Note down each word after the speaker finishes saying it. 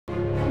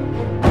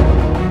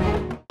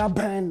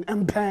Burn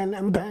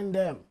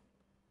them.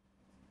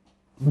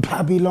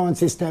 Babylon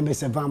system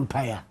is a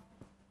vampire.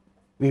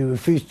 We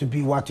refuse to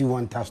be what you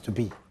want us to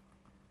be.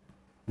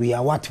 We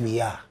are what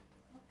we are,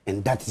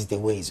 and that is the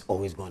way it's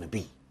always going to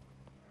be.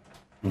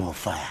 More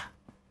fire.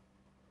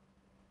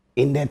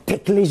 In the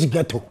ticklish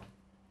ghetto,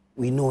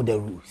 we know the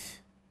rules.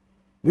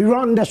 We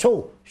run the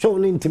show.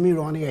 Show into me,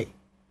 Ronnie.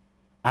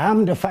 I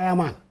am the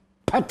fireman.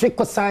 Patrick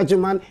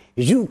Osageman,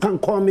 you can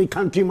call me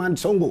Countryman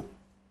Songo.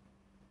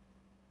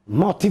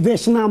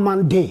 Motivational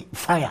man day,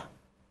 fire.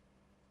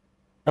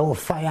 Our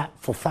fire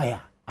for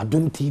fire.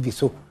 Adom TV,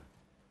 so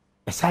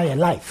it's our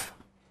life.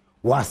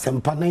 Was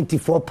Sempa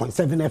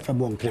 94.7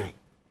 FM on Klein.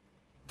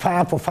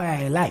 Fire for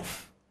fire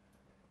life.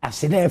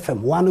 Asida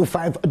FM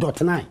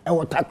 105.9.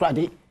 Our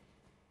takradi.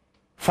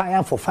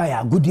 Fire for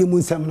fire. Good day,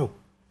 Moon Semno.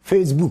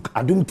 Facebook,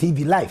 Adom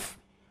TV live.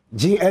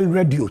 GL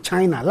Radio,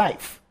 China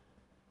live.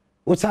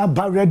 What's our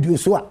bar radio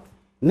so?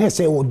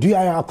 Nese o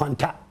DIR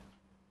contact.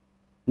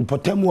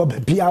 Mpotemo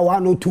Bia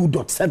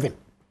 102.7.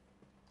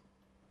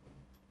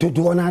 To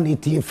do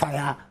 180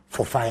 fire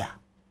for fire.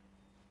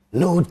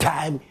 No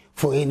time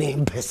for any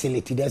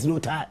imbecility. There's no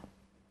time.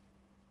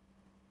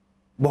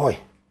 Boy,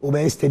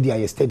 obey steady,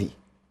 I steady.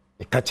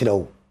 A catch it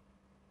all.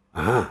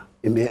 Aha.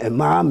 A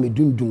man me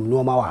dum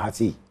no ma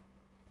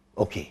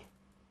okay.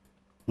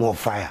 More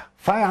fire.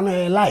 Fire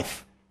no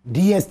life.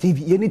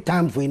 DSTV, any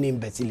time for any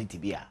imbecility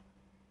bia.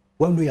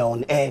 When we are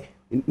on air,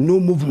 no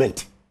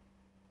movement.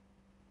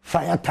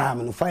 Fire time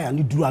and fire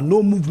need do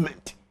no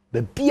movement.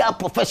 But be a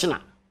professional.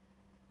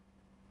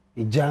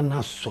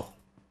 Ijana so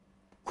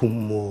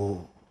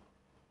kumo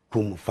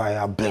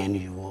fire burn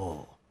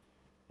you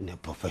in a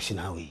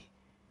professional way.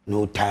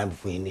 No time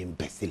for any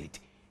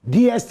imbecility.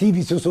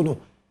 DSTV so no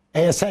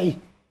ASI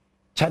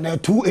channel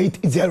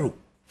 280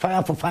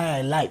 fire for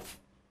fire live.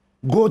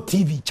 Go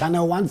TV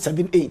channel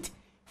 178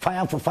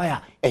 fire for fire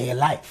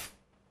live.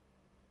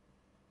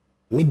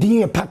 Me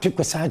dear Patrick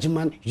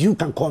Osageman, you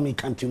can call me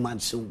Countryman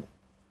Songo.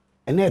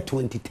 And then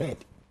 23rd,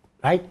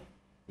 right?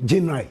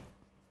 January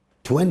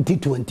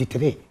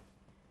 2023.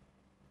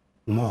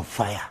 More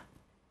fire.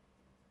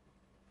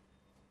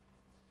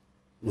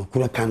 No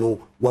kura kanu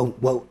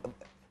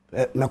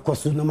me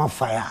kosu no ma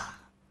fire.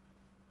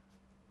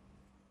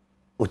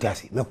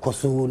 Otasi me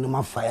kosu no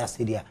ma fire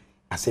sedia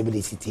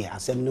asebili city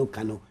asem no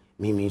kanu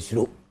mi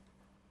suro.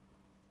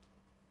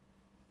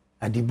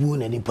 Adibu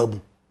na ni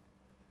pabu.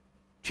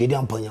 Twede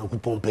ampanyan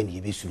kupon pani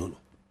ebe suro no.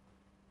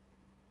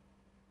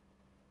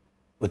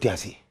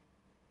 Otasi.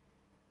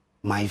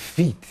 My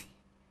feet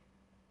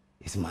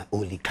is my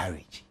only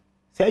courage.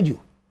 Said you.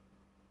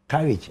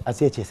 Courage,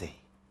 as I say.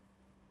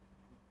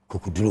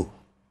 Kukuduro.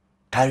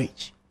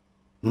 Courage.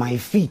 My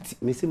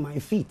feet, me say my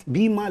feet.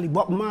 Be Mali,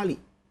 Bob Mali.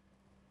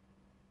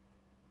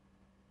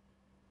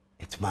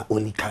 It's my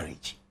only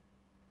courage.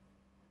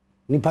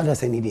 Nipa da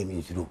sani de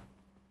me zuro.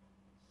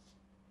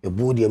 E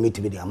body me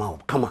to be the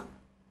amount. Come on.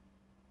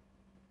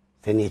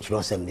 Sani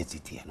chro sem ne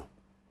titi no.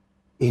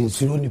 In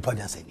zuro nipa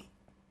da sani.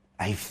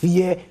 I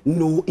fear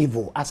no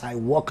evil as I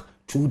walk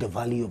through the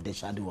valley of the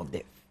shadow of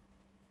death.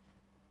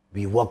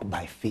 We walk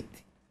by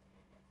faith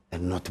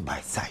and not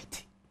by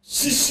sight.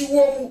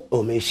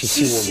 Oh, me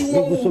shishi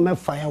womu. We go me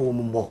fire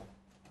womu mo.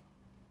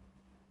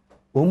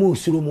 Womu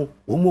usurumu,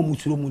 womu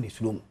musurumu ni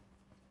surumu.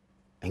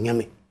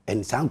 Enyame,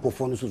 and sanko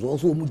phone so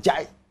also womu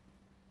jai.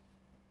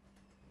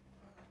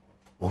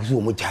 Also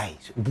womu jai.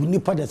 Bu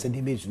nipa da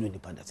sani me suru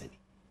nipa da sani.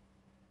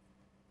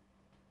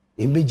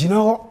 Imagine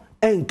ho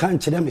en kan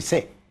kire me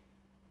say.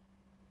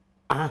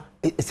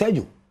 Said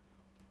you.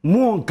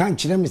 More can't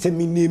tell me say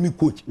me name me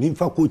coach, me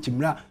fa coach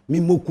mra, me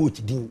mo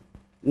coach din.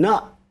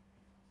 Na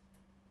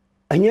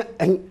anya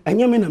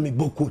me na me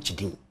bo coach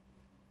din.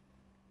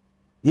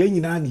 Ye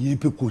nyina na ye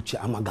pe coach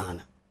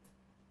amagana.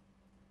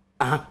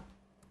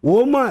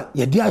 Wo ma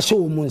ye di ahye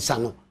wo mu nsa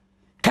no.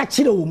 Ka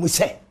kire wo mu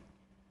se.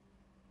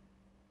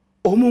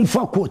 O mu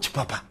fa coach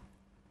papa.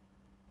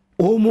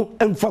 O mu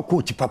emfa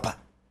coach papa.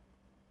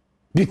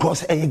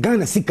 Because e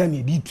Ghana sika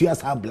ni di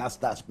tuas ha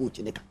blasters coach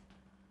ne ka.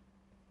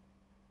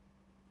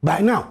 By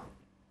now,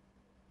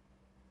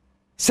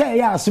 say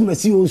ya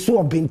asumasi oso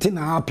obinti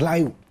na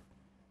apply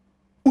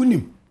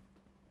unim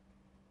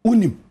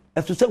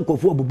efu se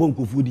nkofo obobo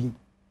nkofo din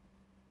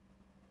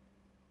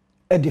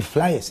e the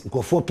flyers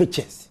nkofo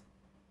pictures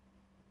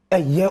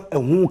ye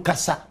ehun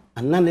kasa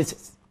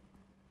analysis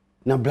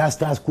na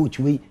blasters coach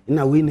we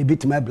na we ne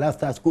bit my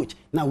blasters coach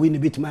na we ne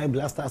bit my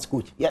blasters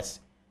coach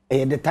yes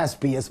the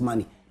taxpayers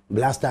money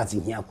blasters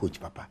in here coach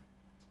papa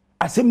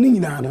asem ni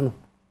nyina no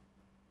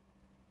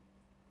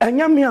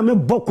Enyame ame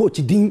bo coach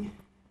din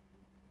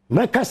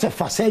meka se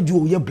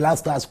faseju ye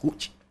blasters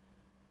coach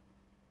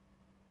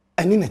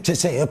eni na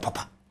chese ye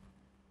papa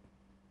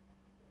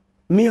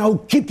me I'll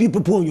keep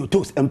people on your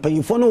toes and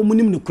pay for no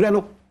munim no kure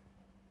no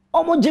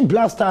omoje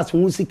blasters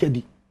hu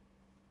sikadi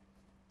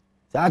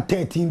sa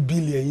 13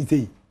 billion you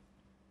say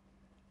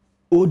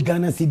old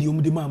Ghana city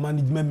omde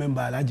management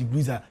member Alaji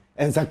Bruiser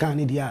en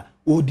sakani dia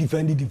o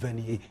defend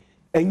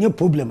enye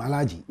problem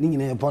Alaji ni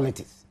nyina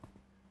politics.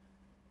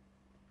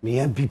 Me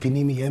MPP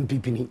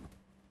ni.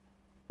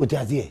 What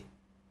is here?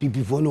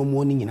 people for no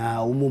morning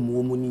na omo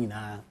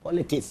na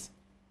politics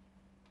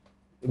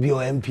bi o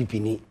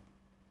MPP ni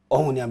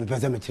ohun ni am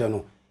pese me kire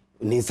no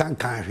ni san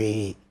kan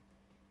hwe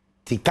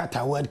ti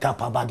kata world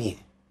cup abade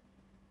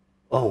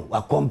oh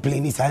wa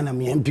complain say na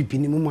me MPP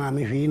ni mu ma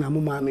me hwe na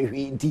mu ma me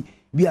hwe nti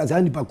bi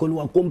azani pa ko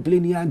wa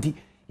complain ya nti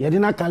ye de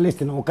na ka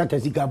list na o kata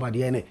sika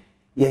abade ne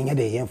ye nya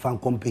de ye fan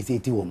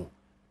compensate wo mo.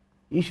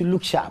 You should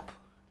look sharp.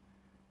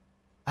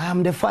 I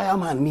am the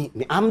fireman.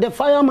 I'm the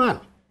fireman.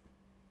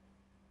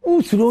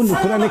 Who's thrown the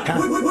Quran?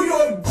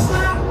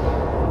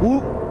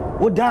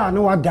 Who da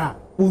no wada?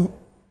 Who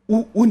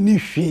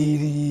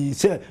nishi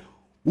say?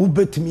 Who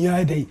bet me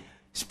I day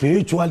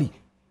spiritually?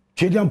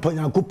 Chedian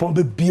panyanko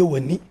pombe biye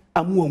wani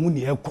amu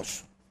ni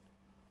ekos.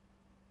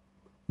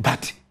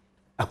 But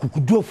I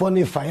could do for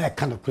ne fire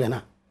kind of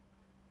Quran.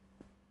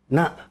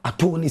 Na I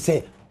told ni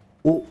say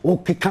o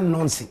kikan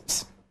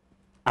nonsense.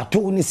 I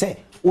told ni say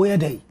where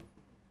they.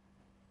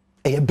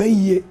 E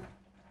beye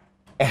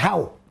e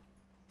how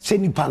se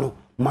nipa no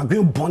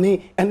magwe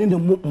bone ene de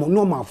mo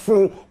no ma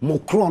fon mo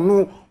kro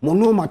no mo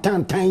no ma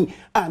tantan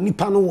a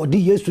nipa no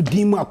wodi Yesu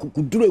din mu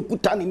akukuduro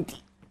ekuta ne nti.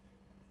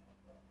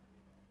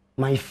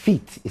 My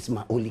feet is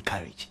my only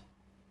courage.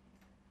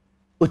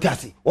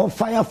 Otasi o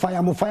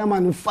fire mo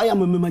fireman fire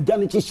mo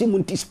majana chishemu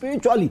nti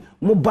spiritually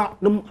mo ba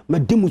no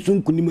madimu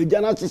sunku ni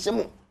majana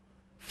chishemu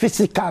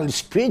physical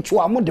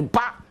spiritual mo de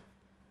ba.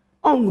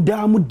 Oh,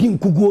 damn,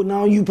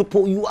 now you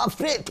people, you are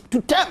afraid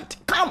to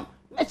tempt. Come,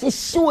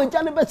 let's show a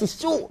jana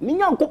best show.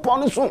 Minyan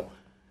coupon so.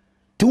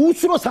 To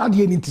so sad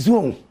in it is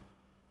wrong.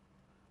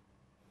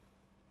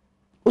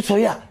 Oh, so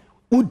yeah,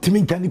 would to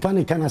me can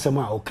panic can as a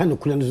ma or can of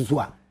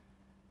Kulanzua.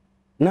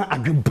 Now I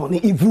do bonny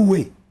every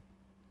way.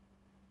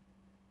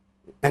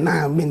 And I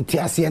am in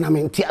Tiasi and I'm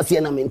in Tiasi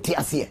and I'm in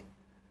Tiasi.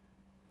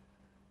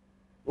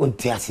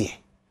 Untiasi.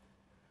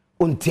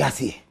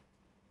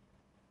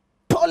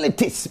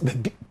 Politics,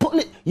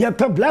 ye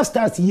per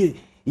blasters ye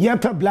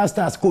per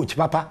blasters coach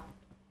papa.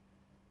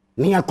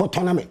 Ni a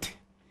tournament,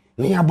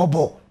 ni a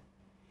bobo.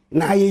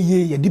 Na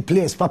ye the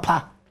players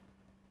papa.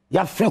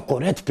 Ya free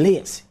correct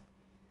players.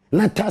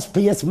 Na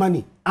taxpayers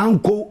money,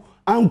 uncle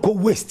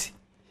waste.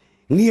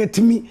 Ni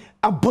to me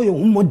a boy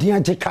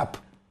umodian Jacob.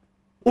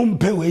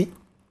 Umpewe.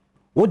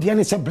 What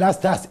the say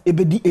blasters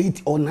ebedi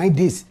 8 or 9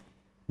 days.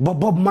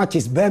 Bob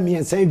matches bear me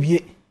and save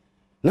ye.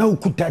 Now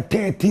could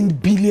 13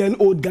 billion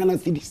old Ghana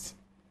cedis.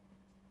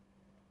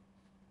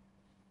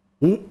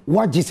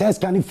 What Jesus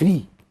can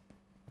free?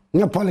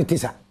 Your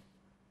politics,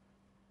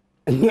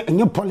 and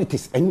your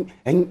politics, and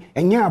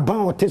your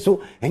about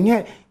teso, and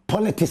your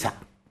politics.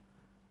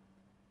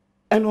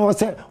 And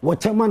also,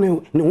 what your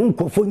man no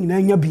uncle for in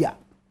your beer.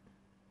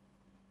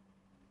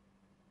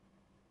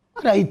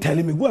 What are you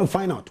telling me? Go and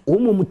find out.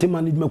 Omo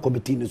management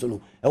committee no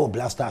solo. Our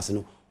blasters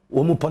no.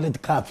 Omo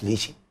political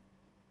affiliation.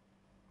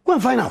 Go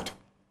and find out.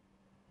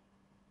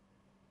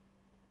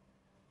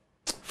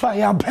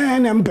 Fire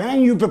ban and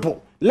ban you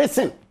people.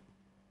 Listen.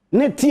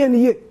 Ne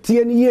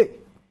TNE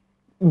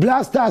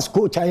blasters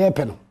coach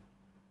ayepe no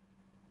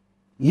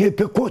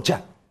yepe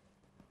coacha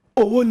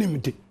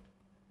owonimde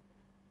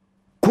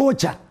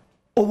coacha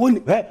owoni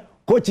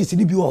coaches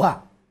ni bi wo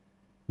ha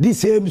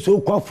this same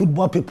so called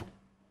football people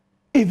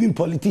even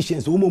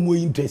politicians wo mo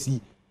interest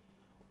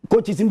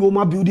coaches ni wo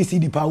ma build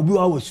city pa obi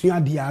wa sua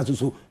dia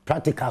so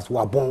practicals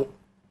wa bon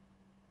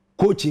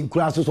coaching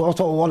class so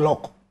also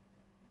lock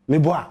me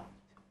boa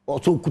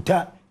also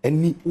kuta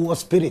eni wo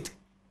spirit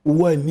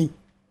wo ani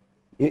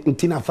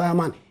intina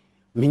fireman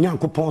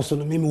minyankopon so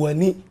no me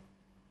wani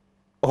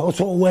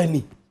also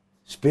wani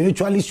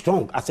spiritually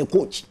strong as a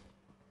coach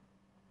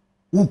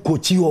who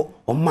coach you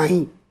on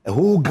mine a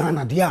whole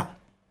Ghana there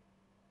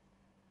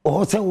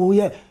also we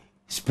are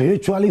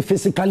spiritually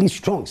physically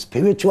strong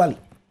spiritually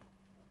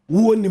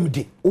who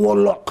nimde who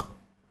lock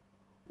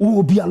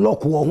who be a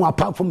lock who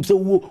apart from so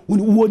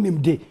who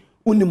nimde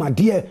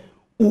unimade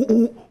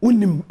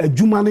unim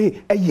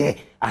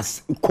adwumane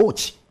as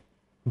coach.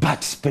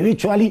 But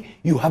spiritually,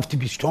 you have to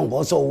be strong.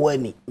 Also,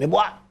 when me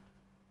boy,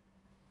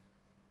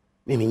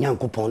 me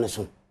nyankopon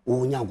so, o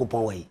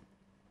nyankopon way,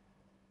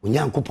 o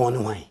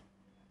nyankopon way.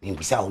 Me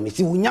bisa o me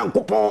si o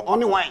nyankopon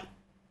on way.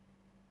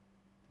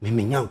 Me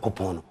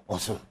nyankopon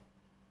also.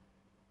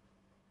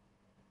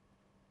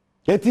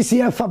 It is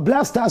here for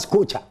blasters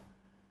coach.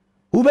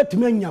 Who bet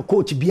me nya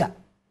coach bia.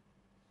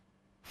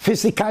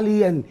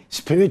 Physically and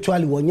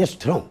spiritually, when you're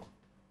strong,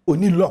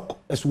 only lock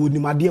as we ni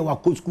madie wa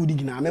coach school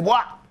digina me boy.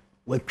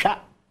 We twa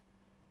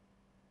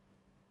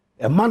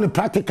a man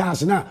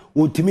practicals na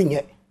ultimate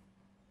ye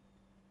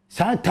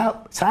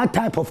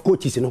type of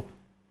coaches you know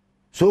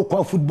so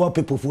called football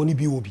people for only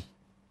BOB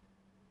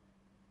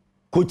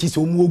coaches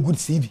who more good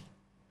CV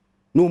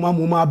no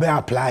ma be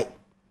apply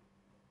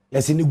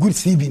yes in a good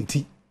CV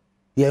nti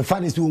ye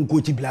fans who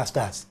coach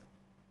blasters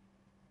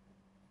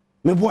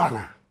me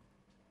boana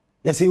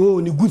yes oh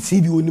ni good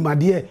CV oni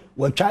made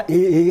we twa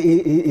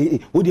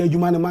o de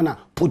adwuma ne mana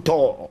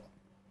puto.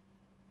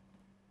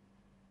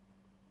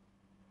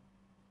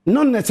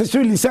 Not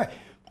necessarily say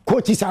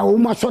coaches are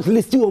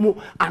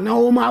shortlisted and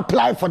now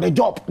apply for the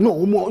job. No,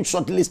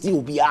 shortlisted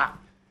will be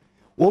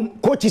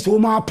coaches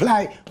who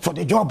apply for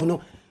the job,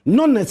 no,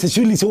 not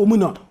necessarily so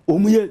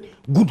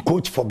good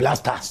coach for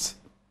Blasters.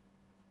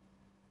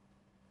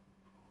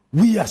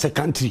 We as a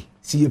country,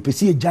 see a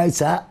PC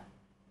Jaisa,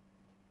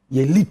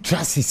 ye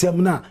literacy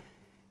seminar,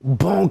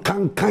 bon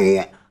can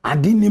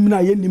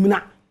adinimina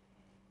yenimina.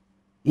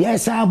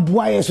 Yes, I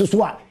boy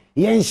so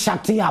yen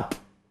shutting up.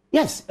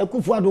 Yes, a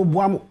kufuado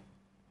boamo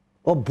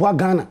or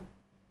boagana.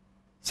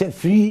 Say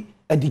free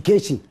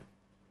education.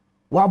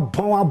 Wa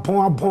bon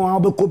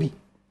abekobi.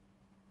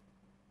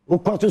 O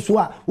kwato so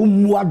a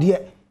umua de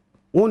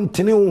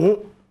wontene wo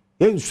ho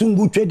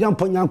ensumbu twedian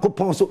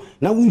panyankopon so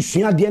na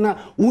wonsua de na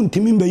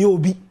wontimi mbe ye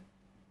obi.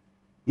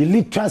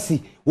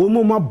 Illiteracy wo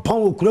mo ma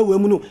bon okura we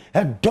mu no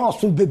e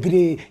dosu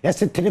bebre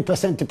yes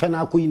 3%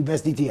 pena ko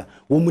university here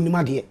wo mu ni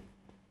ma de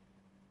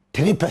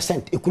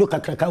 3% ekuro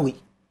kakraka we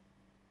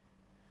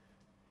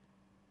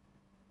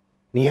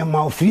ni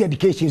ma free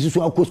education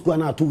so akosku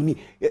na to ni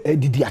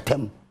didi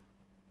atem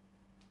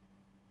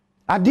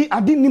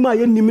adi nima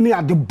ye nimini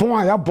ade bon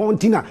aya bon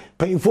tina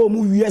pay for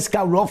mu US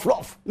ka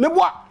rough me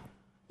boa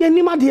ye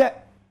nima de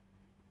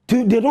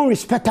they don't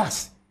respect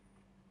us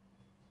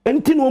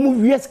anything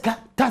mu US ka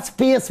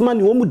taxpayers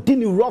money mu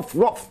dini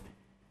rough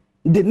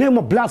the name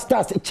of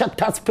Blasters check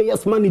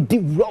taxpayers money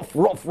did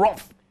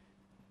rough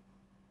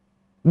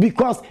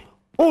because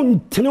on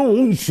tino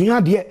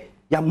unsua de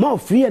ya more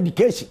free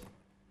education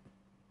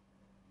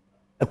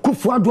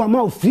Kufu adu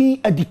ama free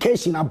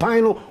education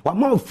abano wa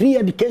ma free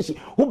education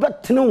wo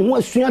betene ho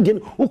asua de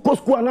wo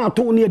kosku na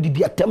ato ne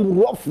adidi atem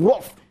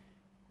rough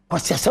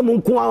kwase asem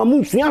nko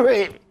amu sua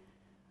hwe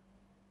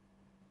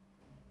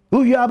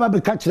wo ya ba be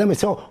ka kire me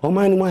se o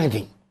man mu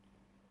adin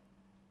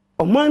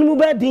o man mu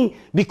badin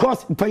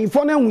because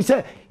payfo na hu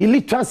se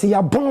illiteracy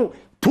ya bon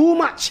too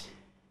much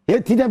e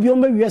ti da bi o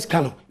ma US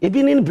kano e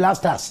bi ni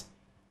Blasters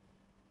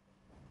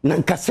na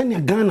nkasenya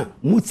Ghana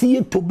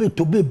musiye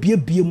tobe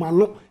bie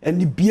malo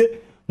eni bie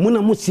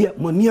muna musia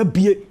mania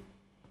bie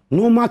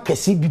no ma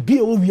kesi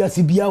bibie o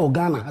wiase bia o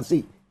Ghana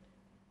hase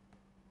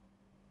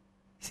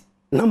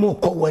na mo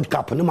ko World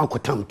Cup na ma ko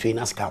tam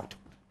trainer scout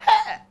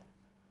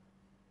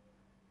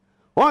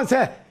on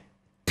say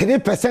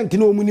 3%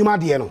 no mu ni ma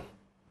de no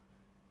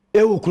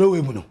e wo kuro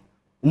we mu no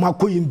ma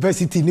ko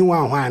university ni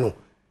wan hwan no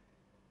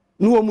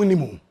no mu ni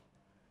mu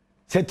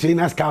say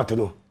trainer scout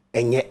no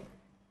enye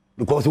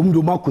because we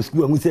do ma ko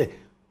school and we say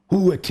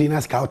who were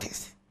trainer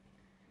scouts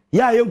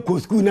ya yen ko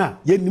school na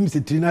yen nim se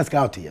trainer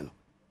scout ye no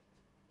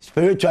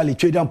spiritually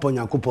trade am pon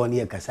yankopon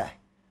ne kasa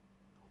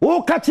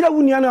wo ka kire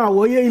wunia na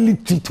wo ye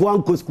illiterate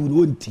wan ko school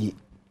no ntie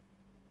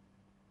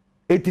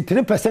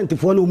 83%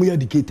 for no mu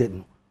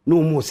educated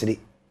no mu sire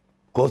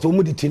because o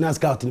mu di trainer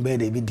scout ne be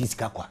dey be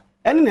disca kwa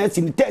ene na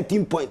si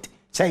 13 point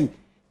say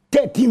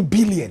 13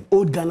 billion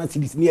old Ghana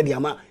cedis near the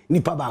ama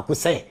nipa ba ko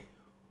say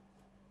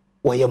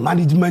or your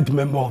management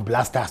member of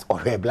Blasters or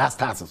her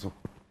Blasters so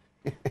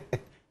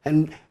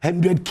and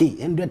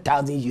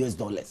 100,000 US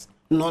dollars.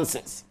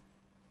 Nonsense.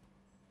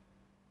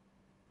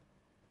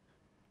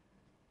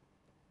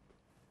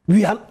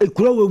 We are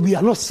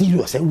not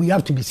serious and we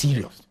have to be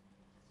serious.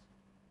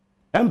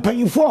 And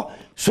paying for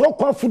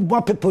so-called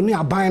football people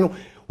near buying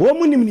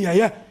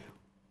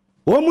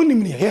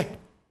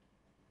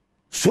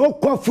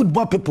so-called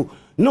football people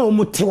no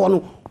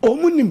mutiwano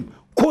omunim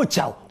coach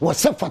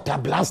was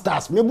sefata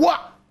Blasters me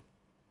boa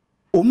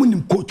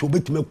omunim coach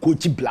obetime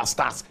coach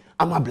Blasters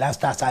ama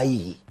Blasters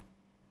ayi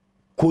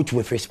coach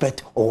with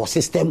respect or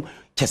system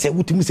chese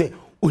wutimi say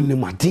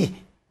onimade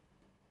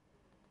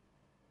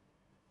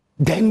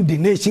then the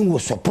nation will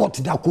support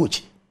that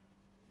coach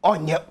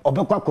onye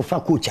obekwa kofa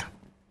coacha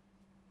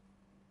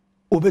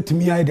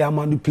obetimi ayi dey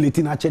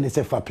manipulating na chene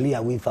say for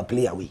player we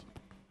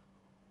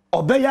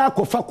obeya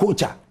kofa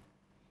coacha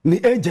ni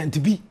agent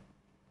bi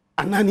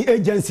anani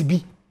agency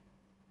bi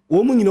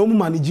omu nyina omu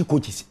manage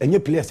coaches enye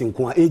players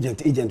nko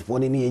agent for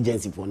ni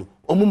agency for no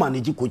omu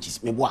manage coaches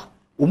meboa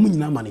omu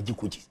nyina manage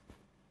coaches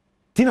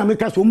tina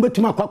meka so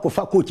mbetuma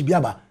akwa coach bi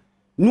aba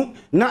no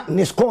na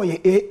ne score ye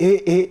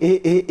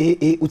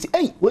uti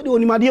we de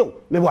onimade o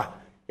meboa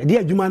ye de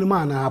adwuma no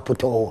ma na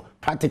poto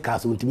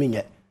practicals untimi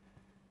nye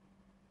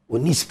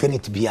oni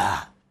spirit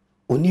bia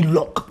oni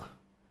luck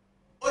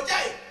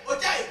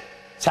okay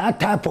that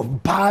type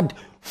of bad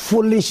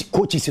foolish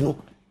coaches you know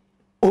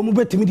omu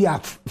betimi dia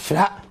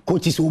fra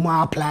coaches who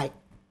ma apply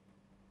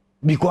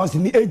because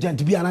the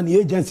agent bi ana the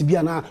agency bi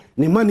ana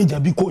the manager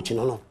bi coach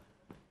no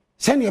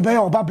send you be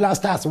oba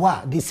Blasters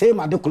wa the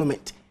same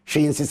document she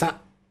insisa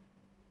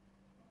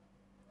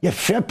you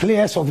fair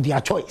players of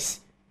their choice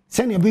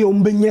send you be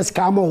ombenye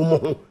scam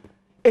omo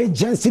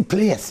agency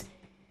players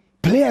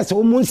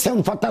omo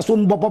sem fata so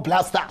mbobo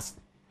Blasters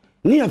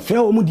ni fair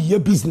omo the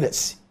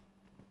business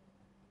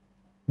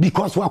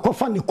because we are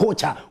the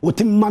coach, we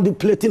team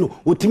manipulating,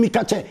 we team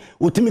catch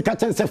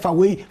say far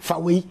away,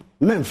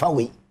 men far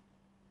away.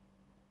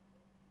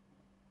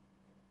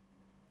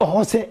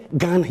 Oh, say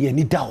Ghana ye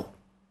ni down.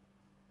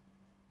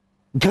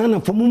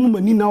 Ghana for mumu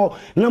mani now,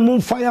 na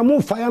mon fire,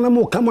 na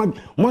mo come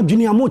mo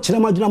junior, mo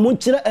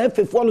chira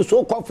F4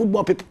 so called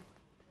football people.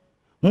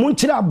 Mon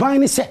chira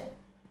buying say.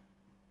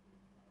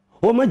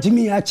 Oma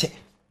Jimmy Ache.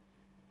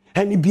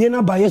 And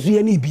Ibiana by Yesu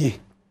and Ibi.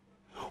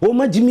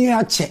 Oma Jimmy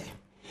Ache.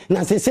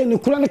 Now say, no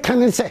Kuran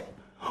can say.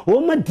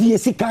 Oma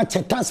DSC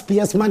che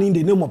taxpayers money in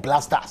the name of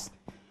blasters.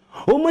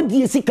 Oma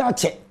DSC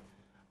che.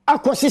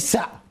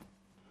 Akwasisa.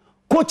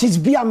 Coaches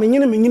be a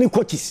many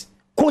coaches.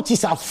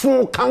 Coaches are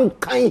full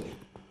kind.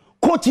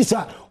 Coaches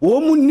are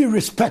woman ni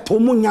respect,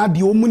 woman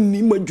yadi, woman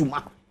ni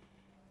majuma.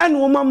 And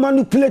woman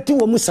manipulating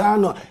woman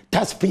sano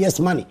taxpayers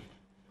money.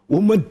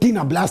 Woman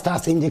dinner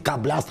blasters in the car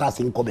blasters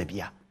in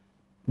Kobebia.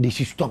 They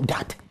should stop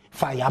that.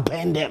 Fire,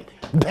 burn them,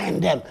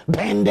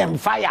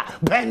 fire,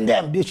 burn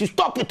them. They should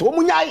stop it.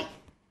 Woman yai.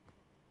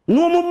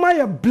 No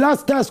more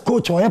blasters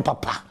coach or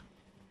papa.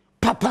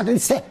 Papa then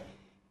say,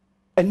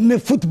 and the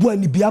football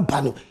ni biya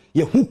bano.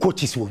 Ye who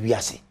coaches will be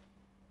say.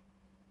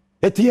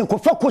 Eti ye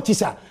kofa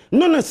coaches are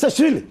not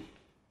necessarily.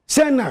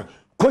 Say now,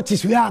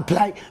 coaches we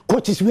apply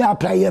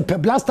ye per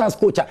blasters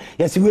coach.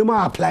 Yes, we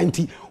ma apply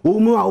nti.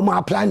 Uma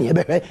apply ni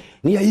ebe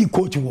ni ye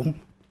coach wom.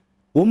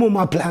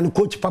 Ma plan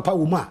coach papa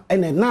uma.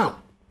 And now,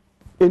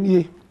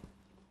 eni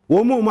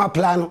ma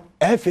plan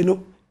efe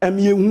no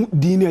emye hu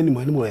dini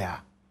animu ya.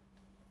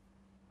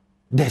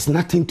 There's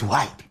nothing to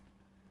hide.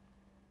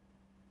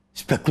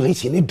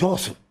 Speculation it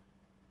does.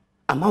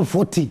 Among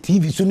 40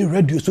 TV, so ni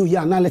radio, so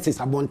your analysis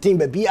about thing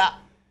baby.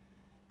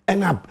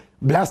 And a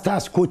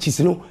blasters coaches,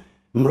 you know,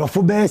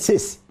 Mrofo bear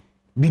 6,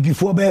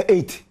 before bear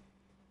 8.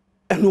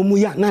 And no more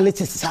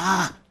analysis,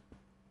 ah.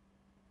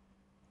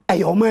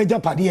 Ayo major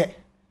padie.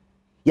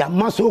 Ya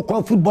maso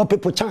call football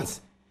people chance.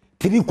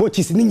 3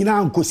 coaches ni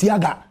na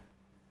nkosiaga.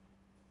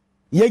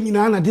 Ye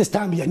nyina na this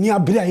time ya ni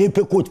abria ye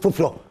pe coach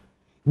for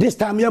this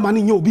time ya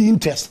mani nyo be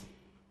interest.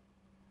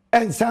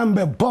 And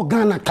sambe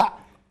bogana ka.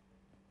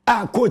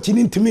 Coach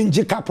in to me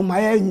Jacob my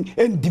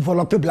and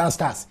develop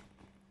blasters.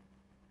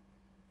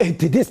 And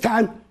this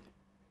time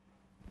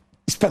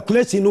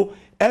speculation no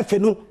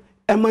FNO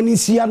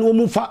emanisia no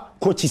mufa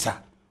coaches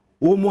are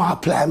more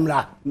apply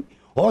mra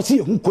or see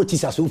who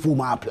coaches are so for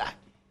more apply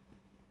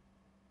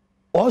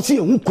or see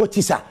who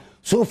coaches are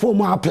so for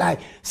more apply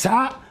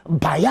sa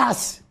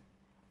bias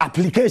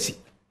application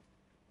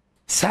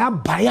sa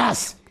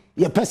bias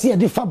ye person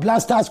the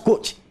blasters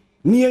coach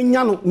ni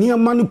nyano ni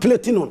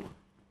manipulating on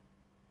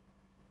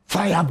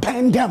fire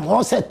burn them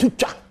also to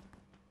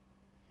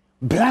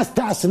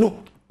blasters no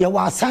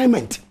your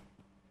assignment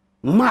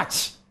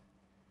match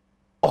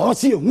or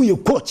see who you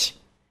coach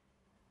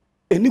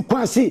any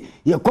can see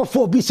your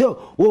coffee be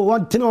so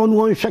one thing on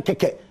one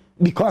shakeke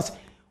because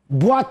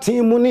what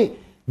team money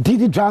did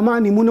the drama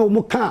ni muno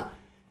muka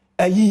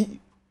ayi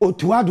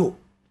otuado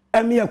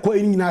emi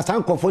ekọ ni na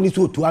san kofo ni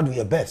so otuado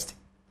your best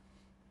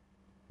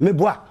me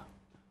boa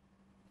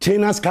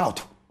trainer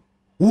scout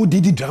who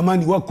did the drama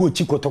ni wa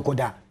coach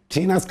kotokoda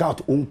trainer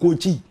scout on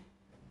coach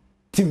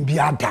team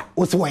biada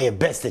also wa your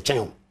best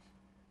chen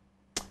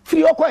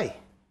free okoi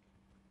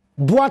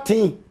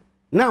boating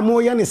na mo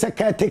ye ne se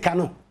caretaker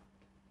no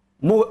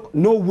mo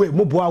no way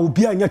mo boa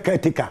obi anya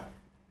caretaker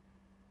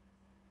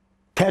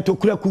ket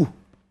okuraku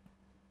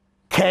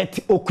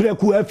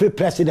every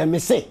president me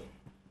say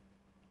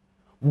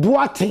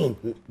boating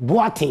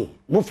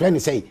mo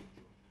friend say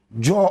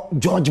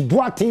George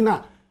boating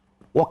na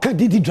wo ka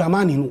didi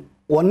dramani no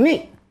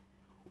woni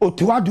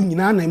otuadu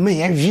nyina na me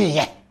ye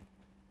hwe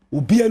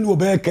obi anu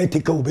obe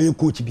caretaker obe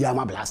coach bia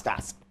ma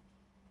blasters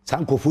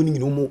sankofo ni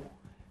nyino mo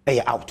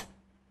out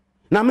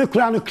na me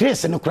kura no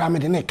Chris no kura me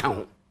de ne ka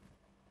ho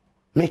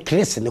me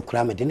Chris no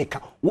kura me de ne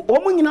ka o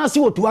mo nyina se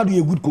otuadu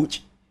ye good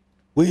coach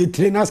we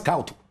trainer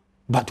scout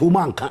but o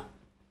man kan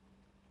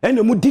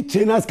and mu di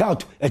trainer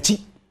scout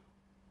achi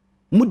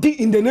mu di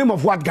in the name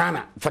of what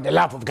Ghana for the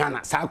love of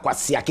Ghana sa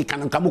kwase akika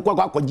no kamu kwa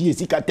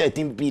GFA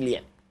 13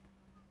 billion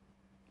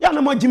ya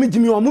na mo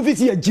Jimmy o mu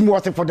visi ya Jimmy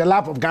was for the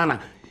love of Ghana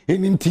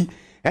eninti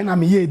ena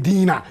me ye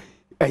dina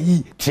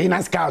ayi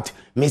trainer scout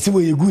me se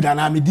we good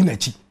ana me di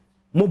nachi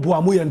mo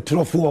boa mo ye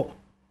ntrofo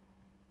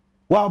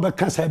wa be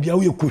kansa bia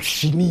wo ye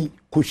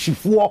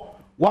koshifo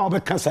wa be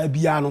kansa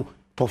bia no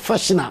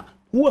professional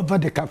whoever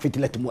they can fit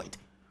let mo it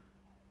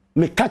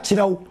me catch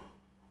raw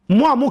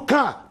mo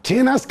amuka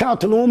trainer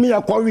scout no me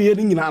akwa ye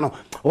ni nyina no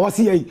o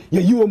se ye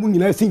yi wo mu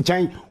nyina si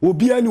nchan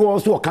obi ani wo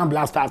so kan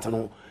blasters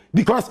no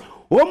because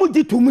o mu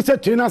di to mu se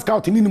trainer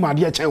scout ni ma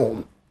de chen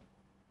wo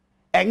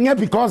enye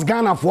because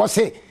Ghana for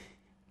say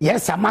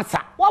yes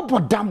amasa what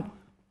bodam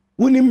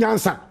wonim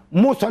nyansa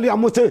mo sole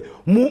am say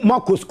mo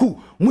mako school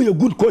mo ye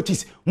good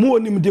coaches mo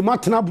onim de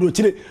matna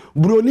brochire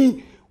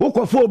broni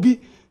wokofo obi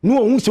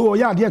no ohun se wo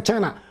ya de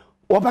China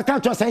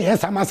obaka cho say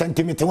yes amasa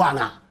centimeter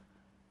wana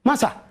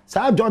masa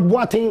sa George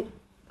Boateng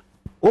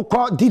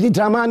oko Didi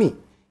Dramani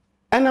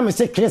ena me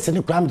say Chris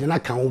ni kram de na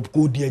kan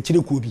ko di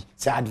akire ko bi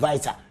say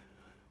advisor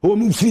o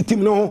mu free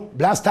team no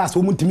blasters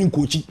o mu team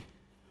coach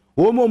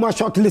o mu ma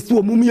shortlist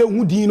o mu me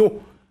hu din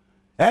no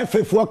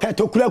FF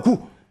Katokuraku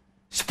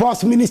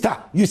sports minister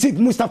Yusuf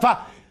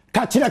Mustafa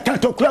kachira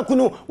Katokuraku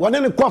no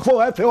wona ne kwafo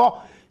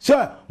FF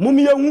sir mu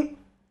me hu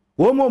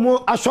o mu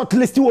a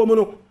shortlist o mu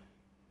no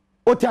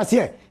o ti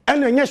ase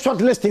ena nye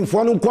shortlisting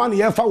for no kwa na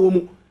ye fa wo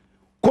mu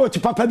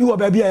coach papa bi wo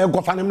ba bia ye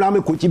go fa ne mra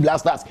me coach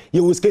Blasters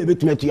ye wo ska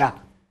betumatua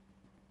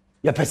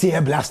ye pese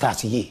ye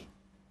Blasters ye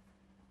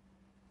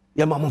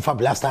ye ma mo fa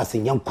Blasters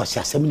nyam kwasi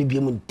asem ne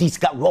bia mu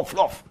diska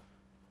rough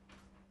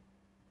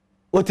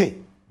ote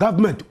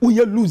government who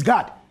ye lose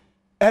guard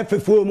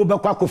FFO mo be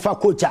kwa ko fa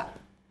coach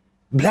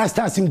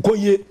Blasters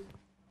nkoye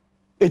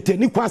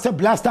eteni kwase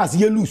Blasters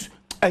ye lose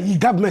ayi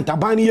government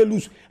abani ye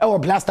lose e wo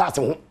Blasters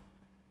ho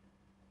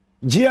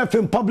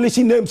GFA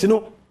publishing names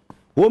no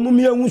wo mu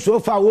me hu so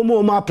far wo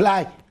mu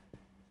apply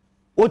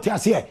what you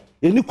say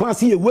eni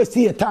kwase ye waste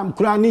your time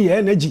kura ni ye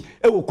energy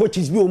e wo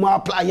coaches bi wo mu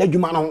apply ye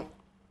adwuma no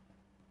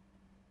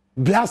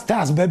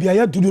Blasters baby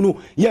ya do no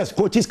yes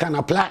coaches can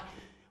apply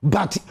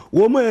but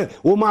wo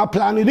mu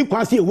apply ni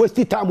kwase ye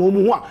waste time wo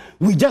mu ho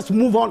we just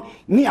move on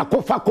ni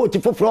akofa coach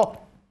for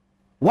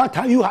what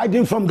are you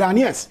hiding from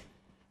Ghanaians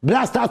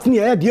Blasters ni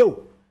e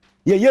dio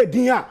ye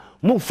din a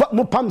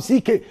mo pam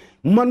CK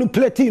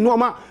manipulating no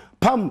ma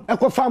pam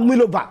ekofa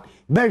Milova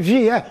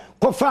beji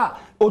kofa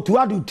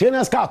otuadu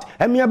trainer scout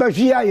emia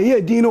beji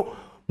ye din no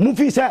mu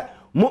fi se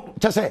mo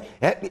tese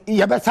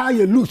ye be sa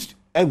ye lose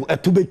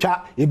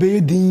etubetwa ye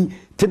be din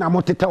tina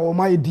mo teta o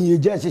ma ye din ye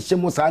je hye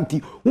mo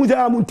santi hu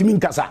za mo ntimi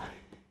nkasa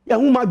ya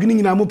hu ma dwini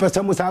nyina mo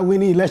pese mo sa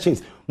win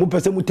elections mo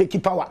pese mo take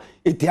power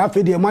eti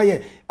afi de ma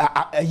ye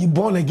you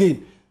born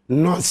again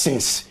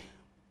nonsense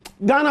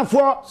Ghana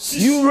for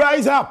you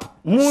rise up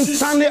moon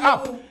stand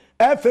up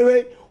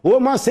FA o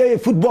ma say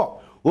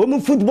football o mu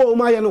football o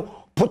ma ye no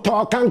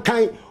poto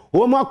kankan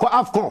o ma ko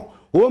AFCON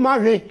o ma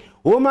hwe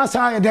o ma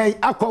sa dey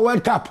akwa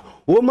World Cup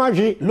o ma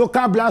hwe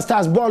local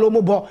Blasters ball o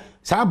mo bo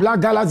sa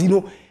Black Galaxy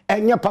no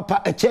enye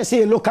papa e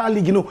chese local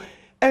league no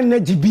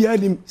energy bi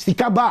anim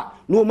sikaba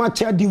no ma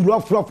che di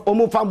rough o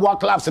mo fam world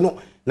clubs no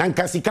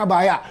nanka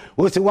sikaba ya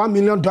o se $1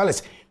 million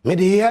me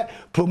dey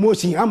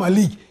promotion am a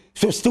league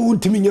so still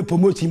want me nye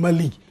promotion my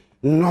league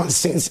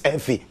nonsense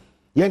FA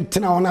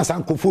yentina ona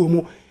sankofo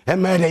mu e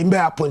mere imbe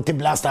appoint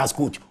Blasters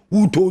coach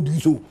who told you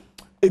so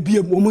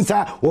ebie mo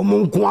sa o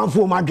mo nko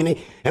anfo ma dwene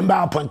imbe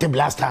appoint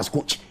Blasters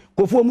coach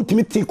kofo mu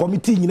timiti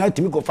committee nyina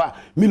timi kofa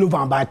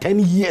Milova by 10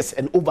 years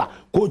and over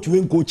coach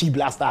when coach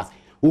Blasters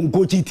on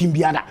coach team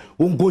biada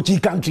on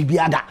coach country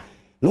biada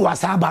no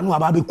wasaba no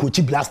aba be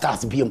coach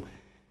Blasters biem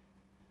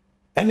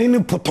ene ni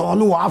poto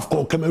no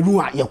AFCON Cameroon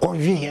a ye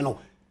konhwe no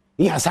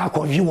ya sa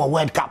konhwe wo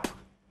World Cup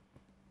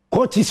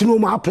coaches no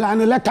ma plan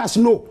let us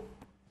know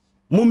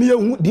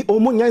mumye di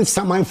omonyan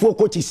samanfo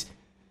coaches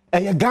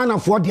e Ghana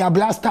for their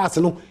Blasters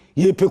no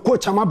ye pe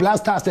coach ama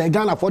Blasters e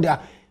Ghana for their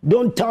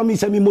don't tell me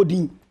say me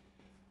modin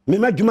me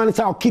madwuma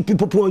say I'll keep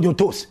people on your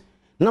toes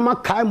na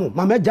makai mo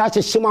ma meja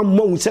hyehema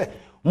mo say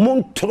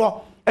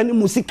montro ene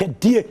musika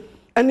die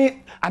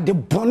ene ade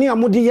bone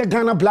amode ye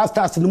Ghana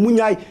Blasters no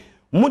munyai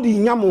mudi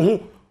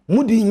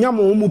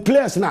nyamo mu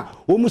players na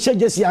o mu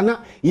shejesi ana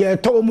ye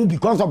to mu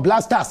because of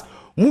Blasters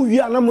mu wi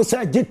ana mu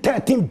say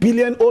 13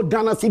 billion old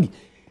Ghana cedi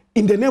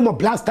in the name of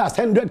Blasters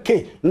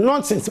 100k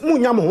nonsense mu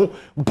nyamo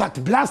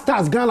but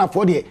Blasters Ghana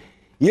for the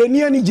ye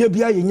ni ani je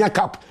bia ye nya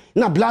cap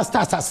na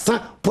Blasters asan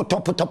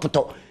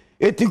poto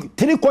eti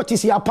three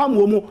coaches ya pam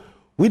wo mu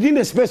within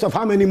the space of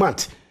how many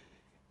months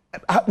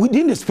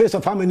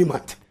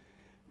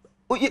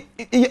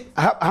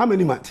how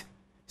many months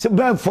so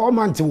by 4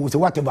 months or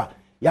whatever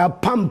ya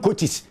pam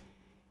coaches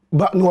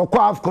but no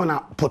kwa AFCON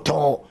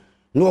poto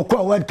no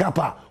kwa World Cup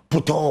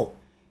poto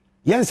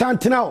yen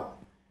santinao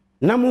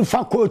na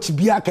mfa coach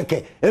bia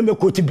keke eme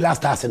coach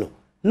Blasters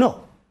no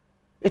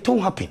it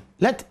won't happen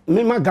let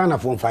me ma Ghana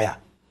for fire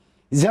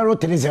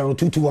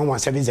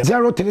 03022117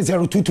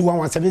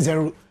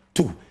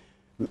 0302211702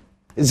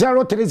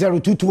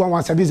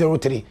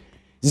 0302211703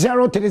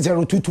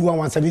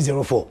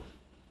 0302211704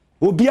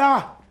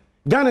 obia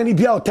Ghana ni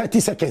bia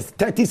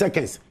 30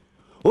 seconds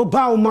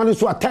oba o manu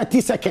so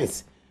 30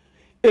 seconds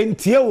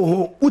entie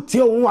wo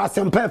utie wo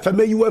asempa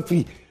FM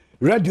UFI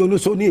radio no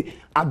so ni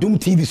Adom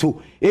TV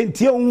so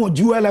entie wo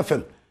Jewel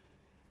FM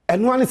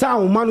eno ane sa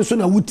wo manu so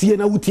na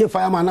wutie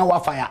fireman na wa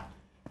fire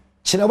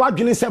kire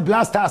wadwene se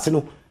Blasters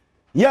no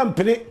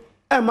yempene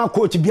ema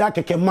coach bia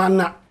keke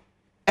manna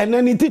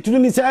enani titulu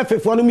ni se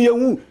FFO no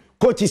mehu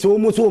coaches wo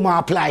mo so ma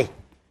apply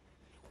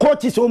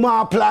coaches wo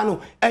ma apply no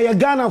eye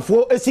Ghana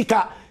fo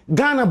esika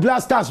Ghana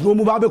Blasters no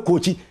mu ba be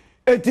coach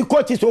eti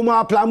coaches wo ma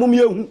apply mo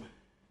mehu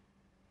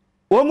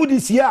o mu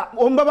disia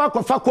o mbaba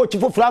ko fa coach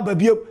fo fra ba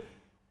biem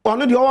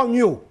ono de o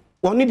nwe o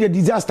ono de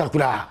disaster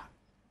kura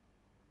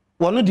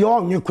ono de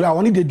o nwe kura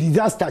ono de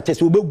disaster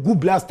chese obegu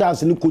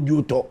Blasters ni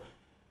kodu to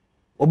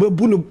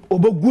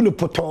obegu no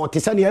poto te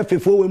se ne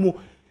FFO we mu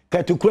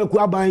katukuraku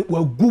aban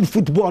wa good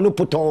football no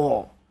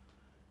poto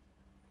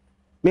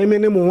me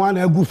ne mo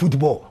wana good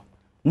football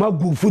ma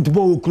good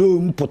football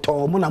okro mu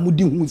poto mo na mo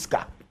di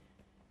huska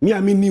me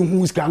a me ni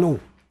huska no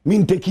me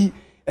nteki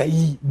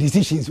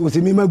decisions o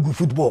se me ma good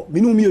football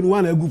me no me no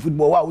wana good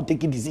football wa o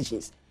take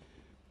decisions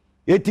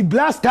eti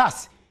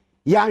Blasters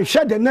ya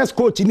nhwe the next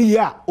coach ni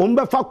ya o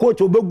mbe fa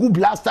coach obegu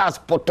Blasters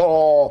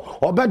poto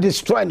obe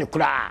destroy ne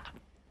kra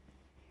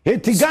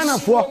eti Ghana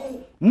for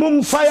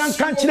mum fire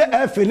kan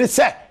kire FA ne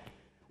se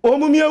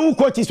Omumia who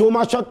coaches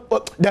Oma shot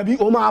Dabi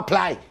Oma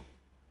apply.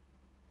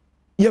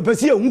 Ye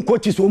pesi who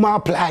coaches Oma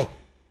apply.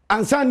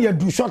 And san ye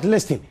do short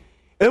listing.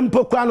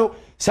 Empokano,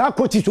 sa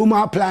coaches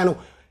Oma apply no.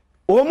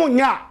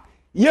 Omunya,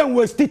 ye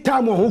waste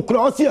time on who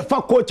cross ye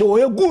fa coach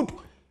or good.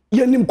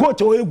 Ye nim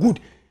coach or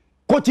good.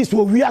 Coaches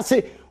will we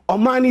say or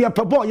money ye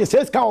pabo, ye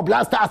says cow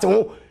blasters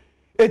ho.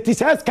 It is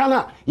says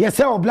kana, ye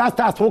say or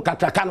blasters ho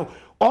katakano.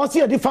 Or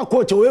see a different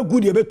coach or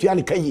good ye bet to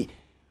Yanikayi.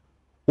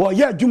 Well,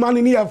 yeah,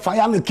 Jumani near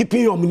fire and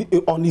keeping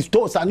on his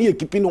toes and here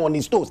keeping on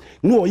his toes.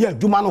 No, yeah,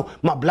 Jumano,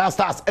 my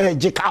blasters,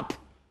 Jacob.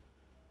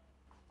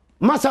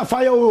 Massa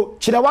fire,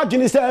 Chidawa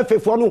Jenisa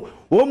for no,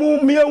 Omu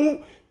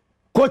Miu,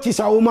 coaches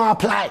are Uma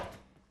apply.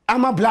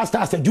 I'm a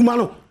blasters,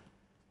 Jumano.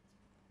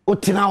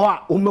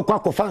 Otinawa,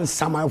 Umako fans,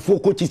 some 4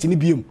 coaches in the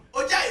beam.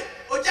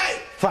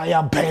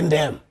 Fire burn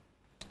them.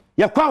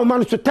 You can't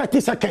manage to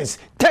 30 seconds,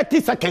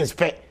 30 seconds,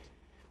 pay.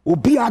 Will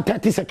be at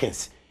 30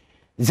 seconds.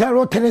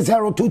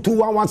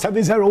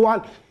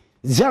 03022111701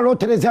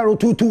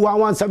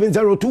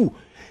 03022111702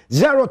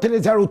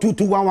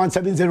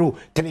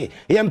 03022111703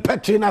 yem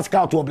petrina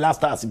scout to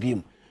blasters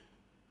beam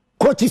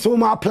coaches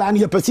Oma plan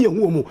ye pesi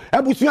hu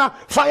ebusua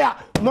fire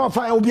more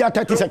fire will be at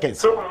 30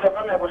 seconds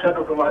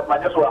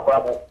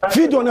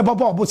fido ne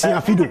baba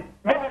obusia fido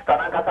minister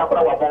nakata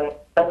kwa wabon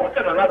e wo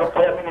se na do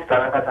fire minister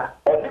nakata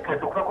oni ka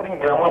to kwa kuni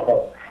ngira wabon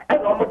e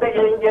no mo de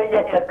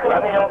ye kra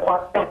ne yan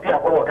kwa e bia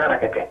ko kana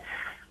keke.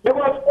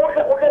 Because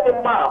okay,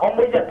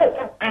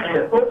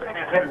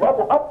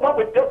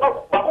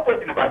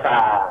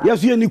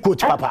 yes, you need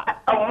coach, Papa.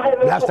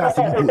 Last time,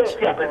 coach.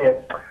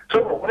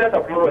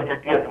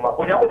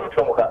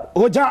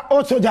 Oja,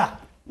 Osoja,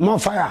 more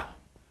fire.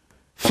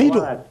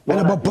 Fido, and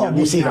about Bob,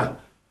 you see her.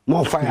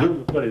 More fire.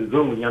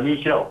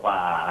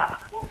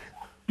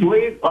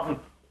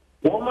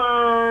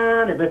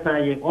 Woman, the best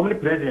I only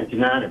president in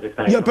the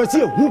best. You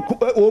perceive who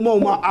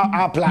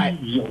apply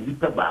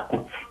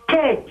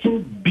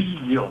 13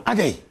 billion.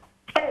 Okay.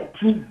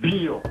 13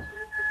 billion.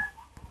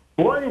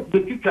 What is the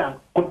future?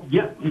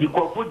 The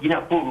corporate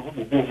dinner for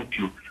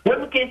you.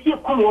 When we can see a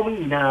common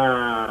woman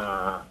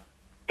na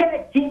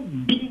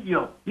 13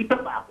 billion. You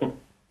tobacco.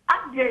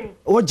 Again.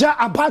 Oja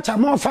abacha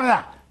more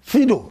fire.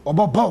 Fido, or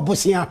Bob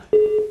Bosia.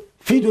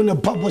 Fido ne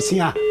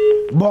Bobosia.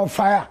 Bob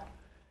fire.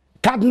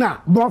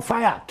 Cadna, more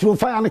fire, through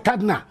fire and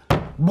Cadna,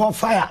 more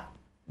fire,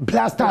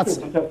 blasters,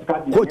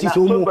 coaches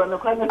who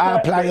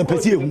apply a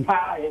perfume.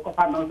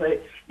 I'm a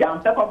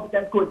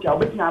competent coach. I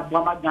wish I had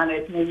one man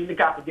in the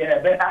cap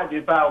there,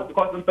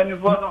 because I'm penny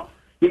for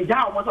the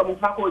young was a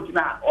coach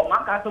now, or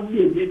my castle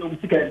will be no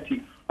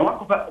security. I want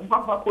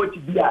to coach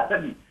be at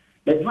me.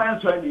 The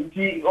transfer,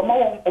 or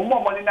more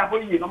money than for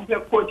you, don't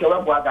coach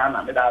or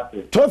Ghana.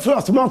 12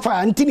 floors, more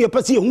fire, until you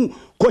perceive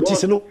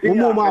coaches no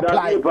more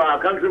apply.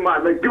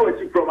 Countryman, the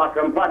coach from a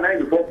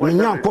campaign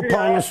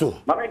 94.9. So,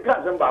 my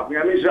cousin Bob,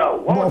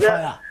 more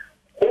fire.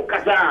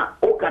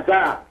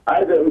 Okata,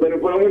 I don't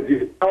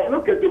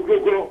look at the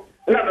Kukuro.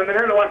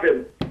 No, what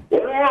him.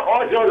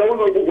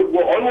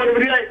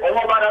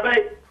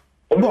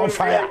 More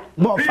fire,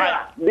 more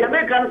fire. The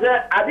Americans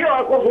say, I do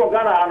a course for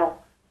Ghana.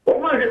 Now,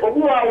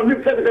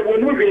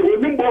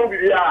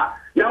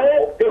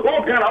 the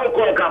whole kind of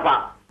call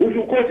Kappa, who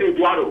you coach it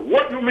to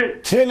what do you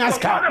mean? Trainers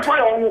camp.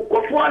 Fire,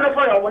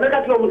 when I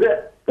got to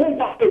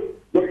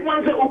the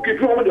one say okay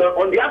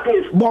on the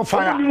apples. More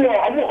fire.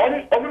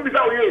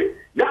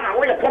 Ghana,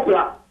 we're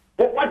popular.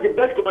 But what's the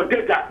best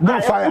commentator?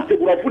 More fire.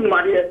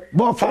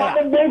 More fire.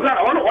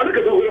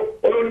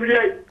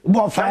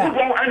 More fire.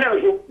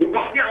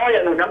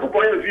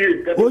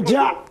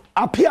 Oja,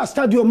 appear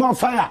stadium more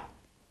fire.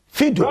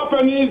 Fido.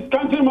 Japanese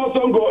country must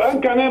go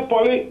and can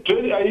poly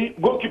train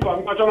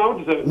goalkeeper.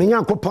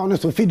 Minyanko pound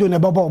so Fido ne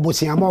baba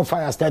obosia more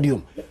fire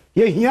stadium.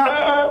 Ye here.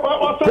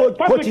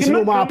 Coach is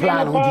no more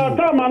plan on you.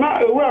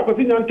 Tamana we are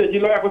continuing to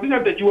you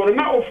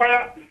now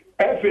fire.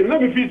 Let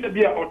me feel to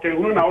be a hotel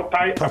now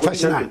tie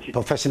professional.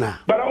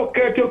 But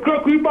okay, to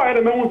clock we buy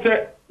the man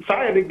say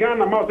say the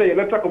Ghana mouth say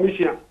electoral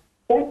commission.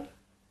 Oh,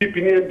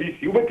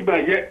 PNBC, you wait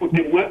by here o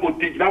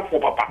take that for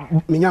papa.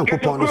 Minyanko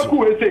pound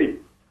so.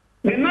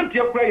 Ni nanti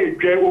akura ye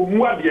dwe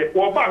omuade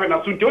wo ba hwe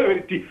na so nti o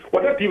ti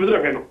wo da TV zo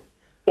hwe no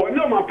o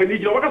no man pani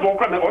je wo ka so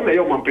na o na ye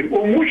man pani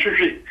o mu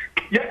hwehwe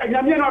ya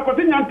nyame na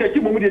akote nyanta ki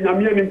mo mu de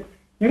nyame anim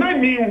na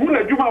mi hu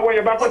na djuma wo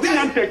ye ba akote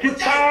nyanta ki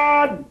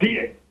ta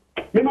de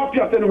me ma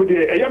pia se no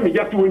de e ya me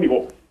ya to ni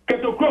ho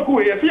keto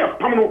kroku ye se ya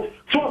pam no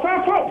so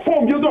fa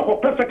form je do ko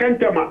per second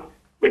tema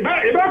e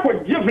ba ko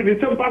je fi ni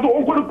sem pa so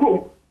on ko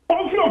krom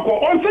on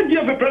floko on se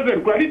GFA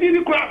president kwa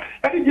di kwa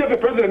adi GFA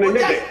president en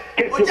yede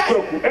keto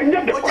kroku en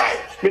yede kwa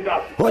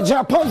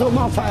Oja pose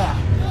on fire.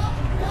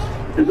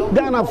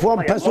 Ghana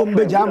from person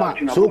bejama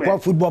so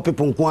called football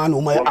people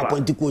kwano my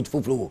appointed coach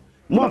for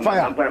more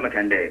fire.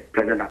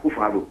 President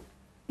Akufo-Addo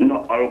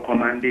no all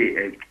command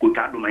coach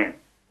Addo man.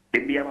 E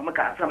bia mama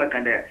ka asa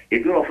makande e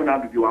bi ofo na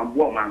bi wan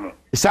bo man no.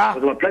 Sir,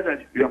 your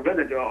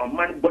president on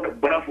man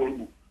border for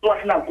you. So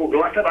asna ko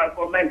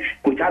command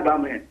coach Addo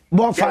man.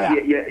 More fire.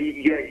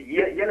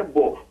 Yeah,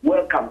 bo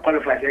welcome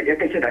qualified. You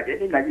can say that you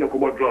didn't know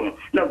about drone.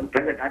 No,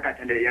 President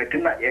Akacha, you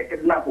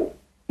cannot go.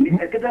 You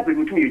cannot be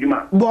between you,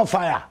 man. More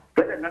fire.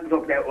 President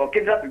of the or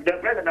kidnap the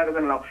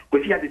president now,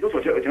 because he had the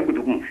social jungle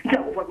to whom. He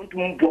offered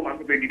to bomb and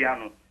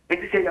Brigadiano.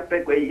 If you say your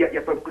pet, you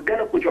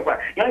got put your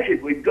fire. You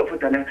should we go for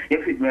Tana,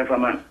 if it's me for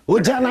man.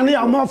 Ujana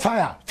are more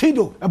fire.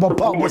 Fido about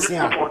Paul was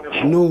here.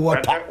 No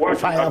water.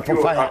 Fire for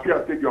fire. I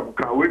think you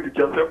can wait to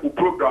just say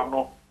program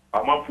no.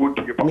 I'm on foot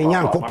to get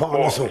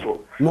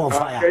more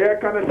fire.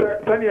 Can I say,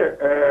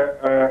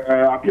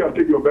 appear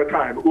to your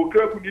bedtime.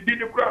 Okay, we did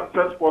the grand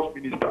sports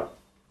minister.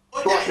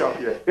 So I have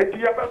here. It's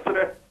your best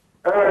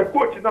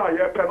coach now,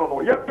 your pen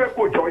on your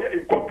coach or your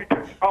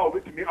incompetent. I'll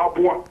with me,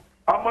 Abuan.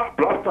 I'm a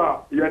blaster,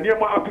 your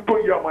name, Apito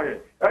Yamaye,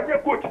 and your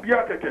coach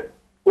Biakeke.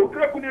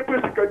 Okay, we need to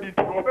get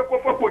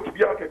for coach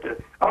Biakeke.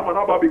 I'm an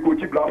Ababi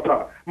coach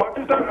blaster.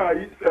 Matisa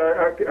is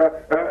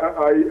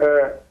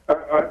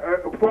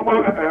former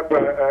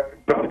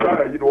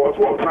blaster, you know,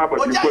 also time, but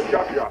you could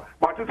Yapia.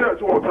 Matisa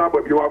is all time,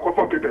 but you are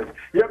confident.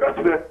 Your best,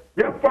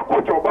 your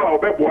coach or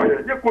boy,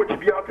 your coach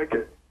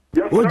Biakeke.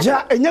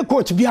 Oja enye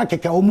coach bia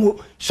keke omu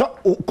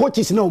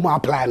coaches na omu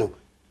apply no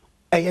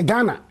eye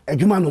Ghana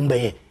adwuma no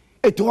mbeye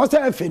eti wo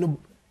say afi no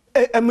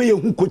eme ye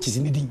hu coaches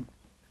ni din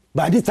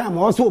by this time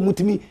also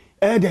omutimi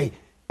dey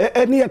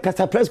any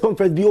kasa press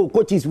conference bi o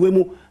coaches we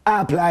mu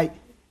apply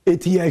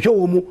eti ye hwe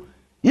omu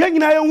ye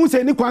nyina ye hu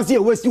say ni kwanse ye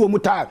waste omu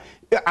time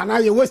ana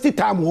ye waste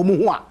time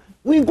omu ho a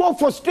we go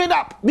for straight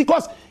up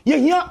because ye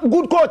hear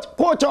good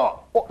coach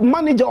or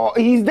manager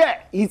he's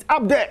there, he's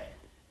up there.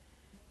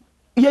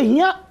 Ye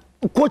hear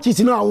coaches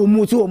now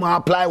will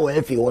apply or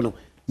if you want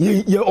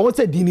you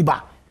also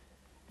diniba.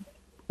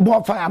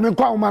 More fire, I mean,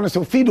 call man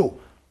so Fido.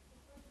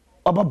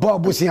 About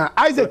Bob Busia.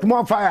 Isaac,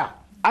 more fire.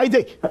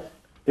 Isaac.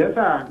 Yes,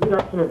 sir. Good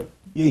afternoon.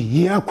 You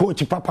hear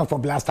Coach Papa for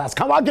Blasters.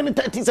 Come on, give me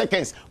 30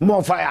 seconds.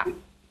 More fire.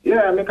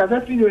 Yeah, because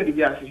I Fido in the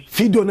gas.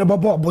 Fido never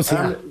Bob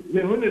Busia.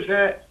 The one is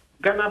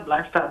Ghana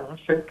Blasters,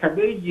 said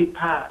Kabe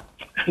Pa,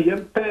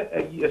 Yempe,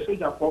 a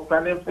soldier for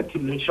Planet for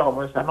Tim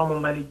Showers, and normal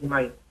managing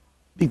my.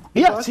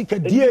 Yes, he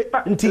can dear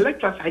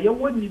lectures. I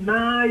won't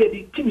deny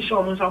the Tim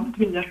Showers. I'm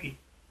between Yafi.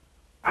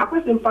 I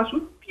was in fast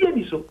with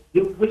Piani, so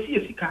you will see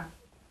a sicker.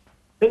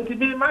 And to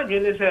be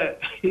imagined is the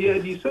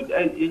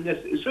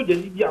soldier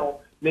Libya,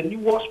 the new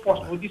war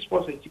sports for this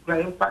sports, and to cry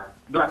in fact,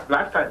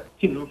 last time,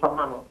 Tim from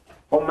Mano,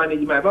 or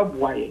manage my babu.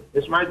 Why?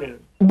 It's my dream.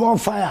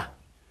 Bonfire.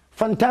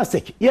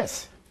 Fantastic.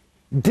 Yes.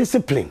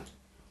 Discipline.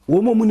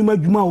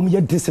 Woman,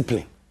 you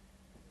discipline.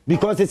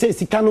 Because it says,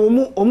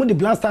 Sikano, the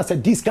Blasters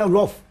at this kind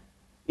rough.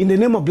 In the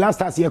name of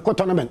Blasters, your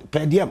tournament,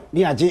 per diem,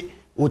 near J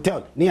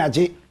hotel, near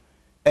J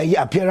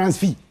appearance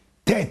fee,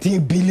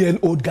 13 billion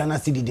old Ghana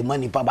city, the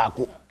money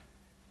Pabako.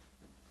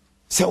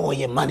 So,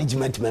 your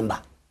management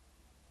member.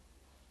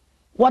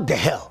 What the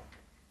hell?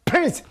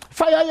 Prince,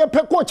 fire your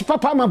coach,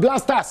 Papa, my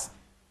Blasters.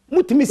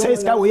 Mutimi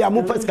says, we are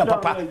moving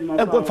Papa,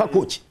 and go for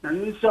coach.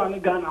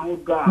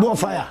 More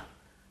fire.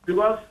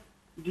 Because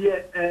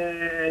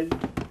the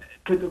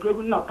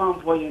Ketokregu not come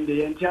for you in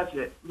the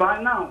entire.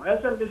 By now,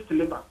 as a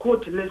listen,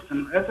 coach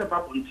listen, as a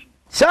papunti.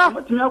 Sir,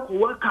 what me I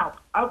work out,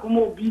 I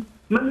could be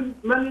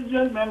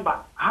management member,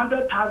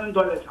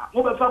 $100,000.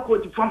 Mobile for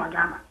coach from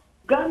Ghana.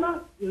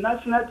 Ghana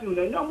national team,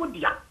 they know what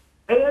they are.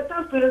 A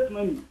taxpayers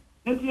money.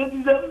 And it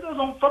is a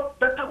reason for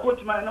better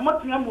coach man. And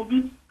what will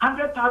be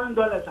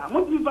 $100,000.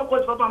 What do you for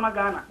coach for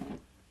Ghana?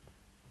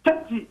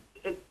 30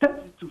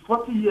 to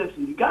 40 years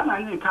in Ghana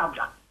and in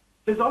Kabja.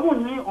 There's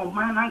only on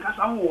my land as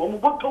I'm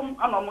bottom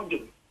and I'm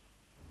again.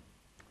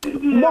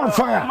 More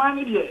fire.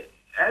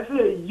 I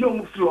say,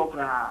 young flock.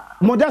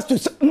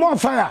 Modestus, more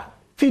fire.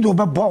 Fido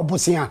Bob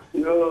Busia.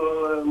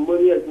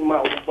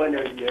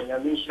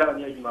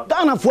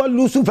 Ghana for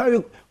lose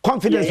very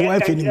confidence.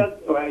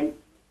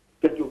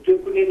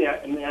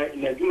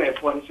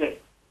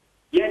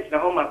 Yes, the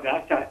home of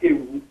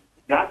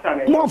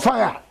more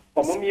fire.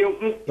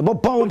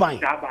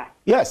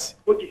 Yes.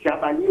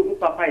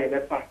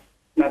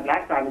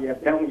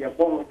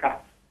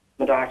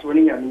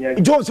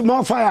 Jones,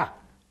 more fire.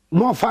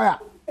 More fire.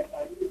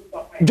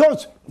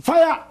 Jones,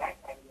 fire.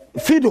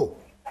 Fido.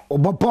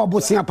 Oba Bobo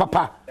Sia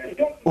Papa.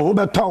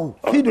 Oba Tow.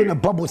 Fido na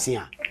Bobo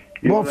Sia.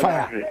 More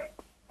fire.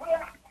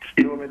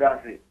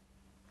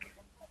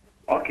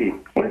 Okay.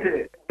 What's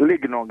the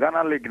league no?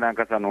 Ghana league na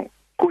kasano.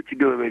 Coach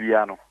Gil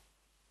Bebiano.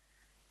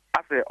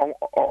 I say,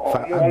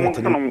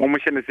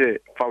 say,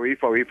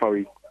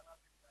 Fawi.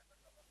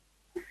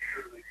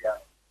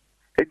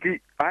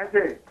 I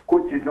say,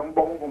 coaches don't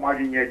bomb for my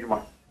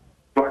engagement.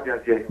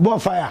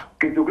 Bonfire.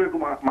 Ketokregu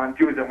man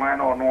choose the man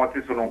or no what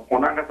is on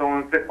Onanga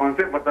on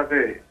say, but I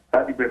say,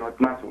 that depends not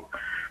naso.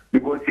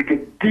 Because he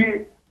can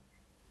deal,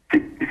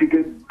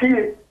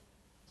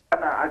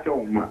 and I ask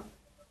you,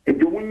 if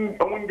you win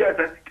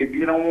just can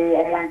be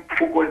no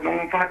focus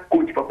on fat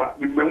coach, Papa.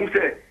 When we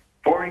say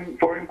foreign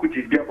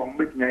coaches, they are from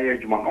making a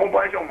age man. On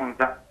by someone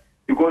that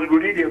because we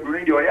need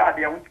or yeah,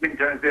 they haven't been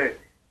just say,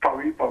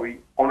 Fawi.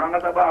 On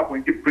another bar,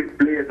 when you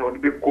players or the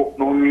big coach,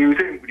 no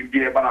music, would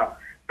be a banner.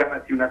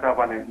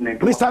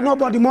 Mr.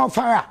 Nobody more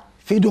fire.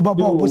 Fido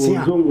Babo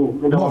Bosia.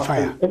 Bo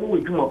fire.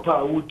 Anyway, you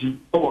are Woody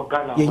or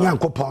Ghana. Young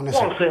Copon.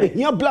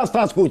 Your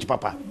blasters coach,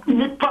 Papa.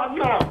 You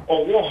partner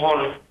or war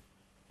horror.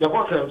 The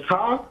water,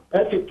 sir,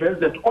 as a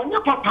president on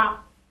your papa.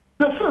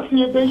 The first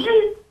year the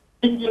year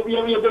in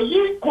the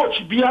year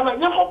coach Biana,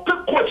 never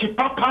coach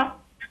Papa.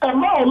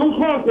 And now no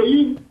one the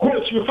year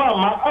coach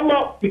farmer, I'm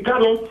not the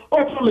canon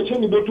or from the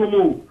chain to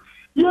move.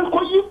 You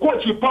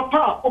coach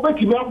Papa, or bet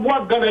you have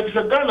one Ghana is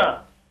a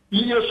Ghana.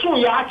 You saw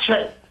your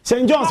check.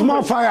 St. John's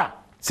more fire.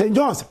 St.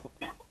 John's.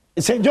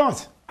 St.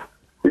 John's.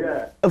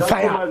 Yeah.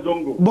 Fire.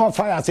 More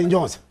fire, St.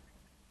 John's.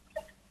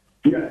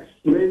 Yes.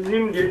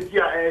 Name the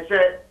year I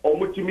said, or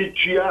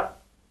multimedia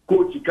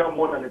coach come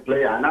more than a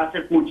player, and I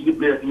say coach the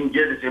players in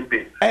the same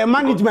pay.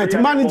 Management.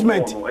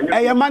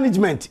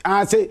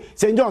 I say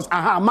St. John's.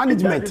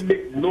 Management.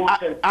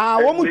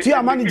 What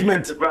you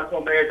management?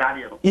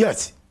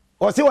 Yes.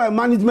 Or say a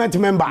management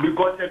member.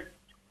 Because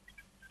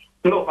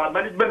no, a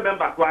management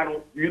member,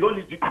 you don't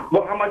need to.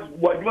 How much?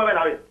 What you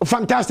have?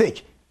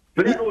 Fantastic.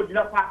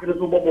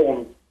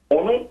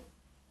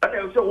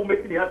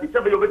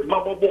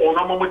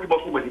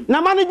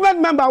 Now management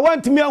member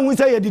want me and we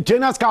say the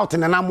trainer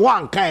scouting and I'm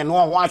one kind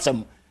or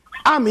awesome.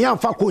 I'm young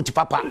for coach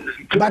Papa.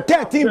 But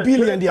 13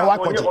 billion they are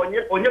coach.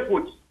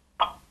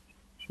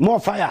 More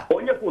fire.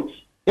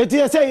 It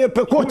is say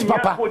per coach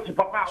Papa.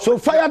 So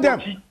fire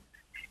them.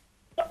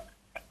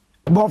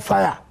 More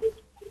fire.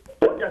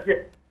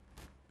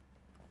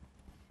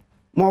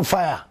 More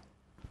fire.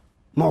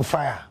 More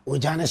fire.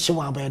 Ojana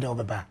Shiwa bed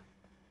over back.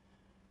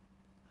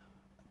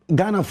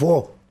 Ghana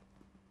for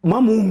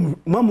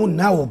Mamu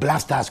now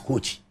blasters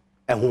coach.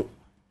 And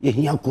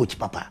you coach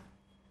Papa.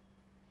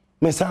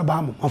 Mesaba,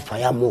 I'm a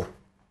fire more.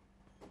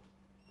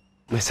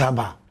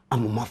 Mesaba,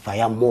 I'm a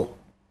fire more.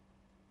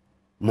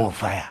 More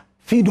fire.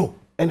 Fido,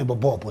 and a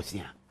ball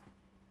here.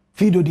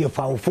 Fido, dear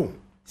foul phone.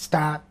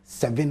 Star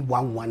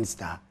 711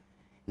 star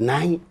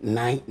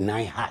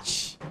 999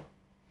 hash.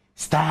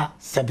 Star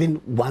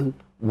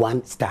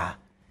 711 star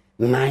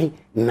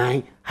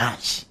 99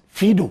 hash.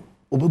 Fido.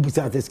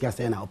 Obebusa teska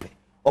say na ope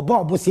oba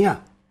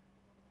obosia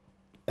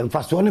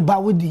emfaso ne ba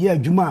wodi ye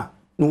adwuma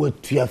no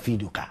watua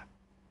Fido ka.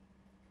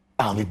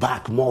 I'll be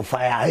back. More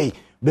fire. Hey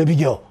baby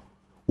girl,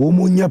 wo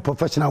mo nya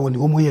professional woni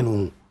wo mo ye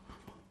no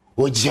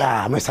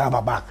oja me sa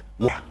ba back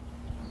na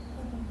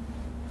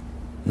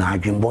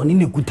adwumbo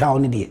ni kuta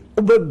woni de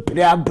obe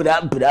bra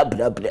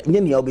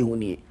nya ne obe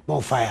huni.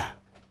 More fire.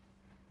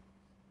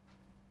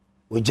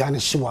 Oja ne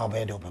shiwa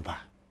ba de obeba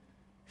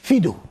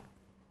Fido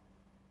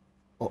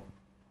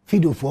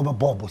Fido for a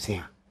bob was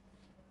here.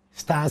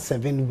 Star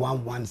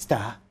 711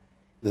 star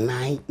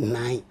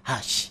 99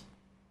 hash.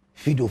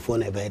 Fido for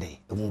never day.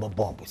 A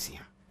bob was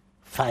here.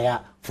 Fire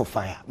for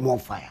fire. More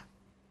fire.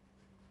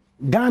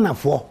 Ghana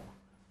for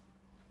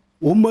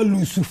woman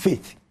lose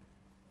faith.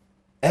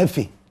 F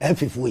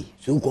way.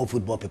 So called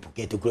football people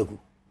get to Greco.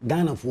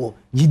 Ghana for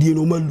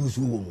Gideon woman lose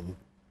woman.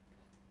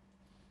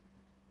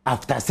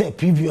 After said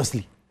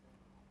previously,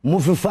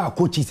 move far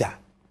coaches are.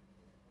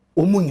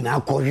 Omu na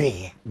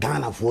akore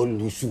Ghana for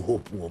lose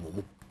hope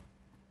woman.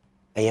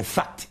 A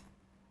fact.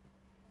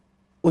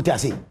 What I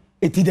say?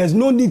 There's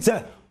no need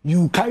sir,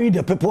 you carry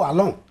the people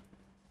along.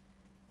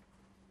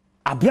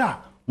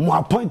 Abra mo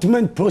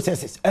appointment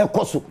processes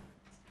koso.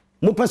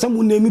 Mo person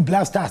mo name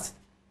blasters.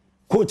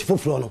 Coach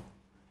for no.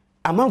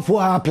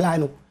 Amanfo apply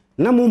no.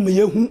 Na mo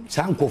meyehu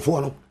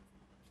sankofo no.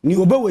 Ni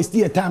oba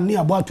waste time ni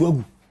about to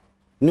agu.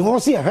 Ni ho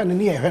se ehwe no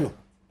ni ehwe no.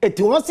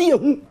 Eti ho se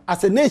yehu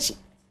as a nation.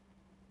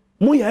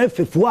 Mo ya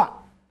efefo a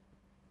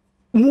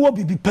mo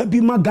bibi pa bi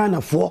ma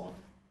Ghana for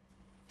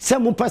se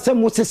mo pese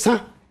mo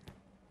sesa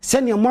se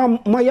ne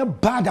mo ya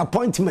bad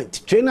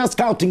appointment trainer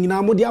scouting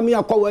na mo dia me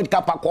akwa World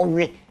Cup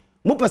akọwe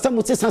mo pese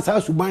mo sesa sa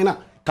suban na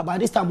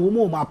kabadista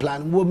mo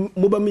plan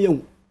mo ba me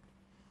yehu.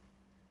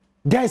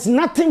 There's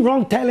nothing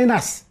wrong telling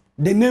us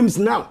the names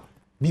now.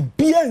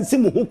 Bibia nsi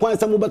mo ho kwan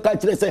se mo beka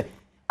kire se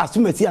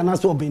asumasi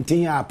anaso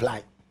obenten ya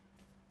apply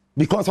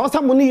because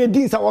osa mo ne ye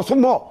din sa oso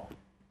mo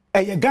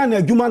ye Ghana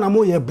adwuma na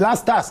mo ye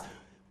blasters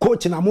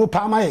coach na mo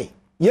pa ma ye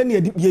ne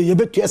ye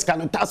betu eska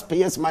no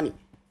taxpayers money.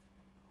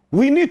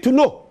 We need to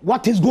know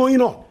what is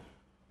going on.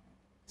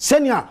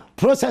 Senior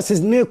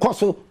processes ne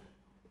koso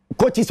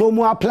coaches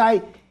omo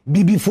apply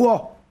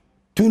BB4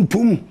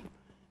 tuntum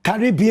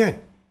Caribbean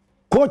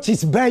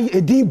coaches bay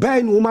edin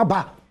bay no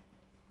maba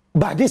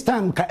but this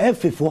time ka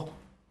F4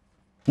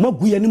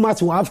 magu ye ni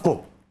mase wa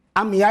AFCON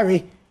am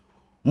yare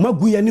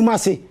magu ye ni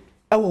mase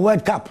e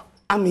World Cup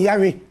am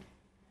yare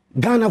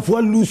Ghana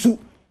for lusu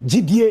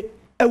gidie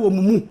ewo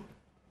mumu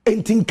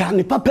entinka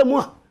ne papa mu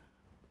a.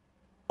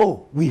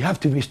 Oh, we have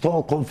to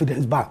restore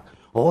confidence back.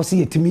 Or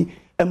see it to me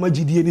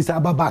emagidie ni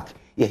saba back.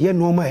 Ye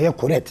normal ye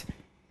correct.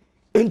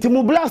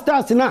 Entimu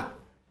blasters na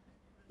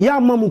ya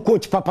mamu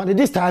coach papa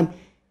this time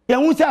ya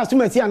wunse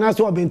asumasi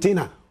anaso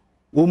obentena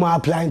wo ma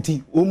apply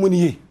wo mu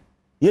ni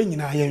ye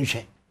nyina ye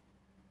nhwe.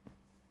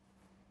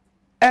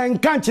 En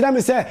kan kire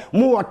me say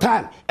more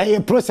time a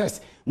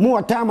process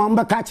more time am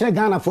ba ka kire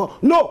Ghana for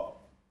no.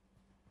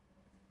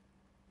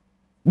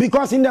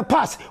 Because in the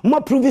past, more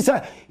prove is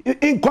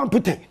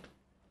incompetent.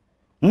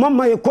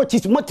 mama ye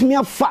coaches motimi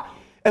afa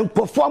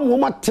enkofo mo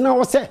matena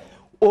wo se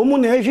omu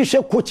na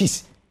ehwehwe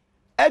coaches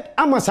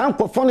ama san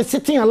nkofo no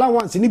sitting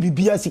allowance ni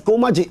bibia sika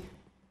omaje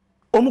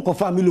omu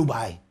kofa milo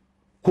bai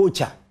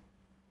coacher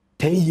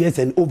 10 years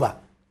and over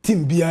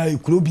team bia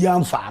ekuro bia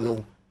amfa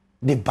no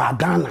the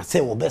bagana say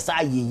obesa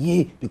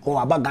yeye because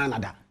abagana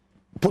da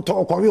put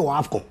okori o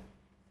afko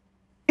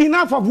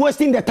enough of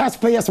wasting the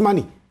taxpayers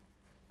money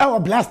our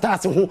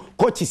blasters who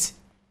coaches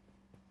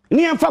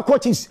ni emfa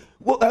coaches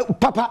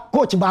papa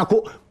coach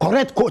bako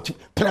correct coach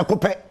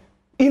prekope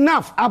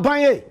enough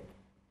abaye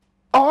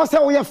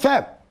also we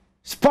fair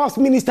sports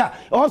minister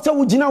also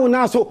ujina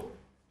una so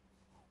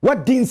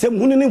what din sem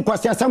hunini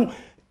kwasi asam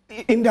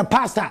in the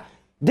past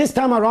this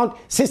time around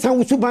sister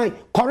usuban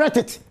correct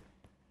it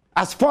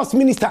as sports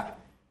minister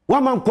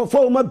one man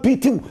kofo ma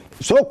beating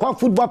so called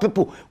football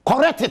people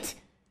correct it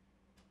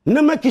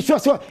no make sure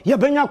so you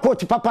benya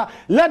coach papa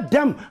let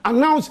them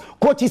announce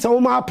coaches who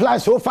ma apply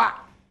so far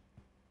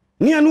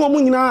ni anu omu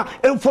nyina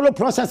and follow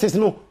processes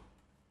no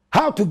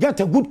how to get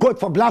a good coach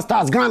for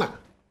Blasters Ghana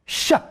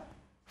sha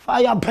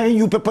fire paying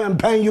you people and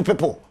paying you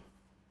people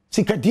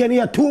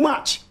sikadiania too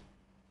much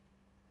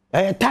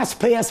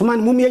taxpayers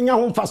man mummy nya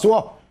hom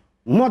faso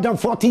more than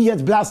 40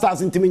 years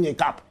Blasters into me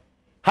cap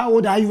how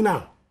old are you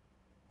now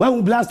when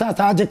will Blasters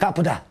are cap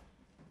da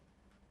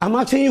I'm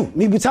asking you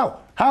me bitao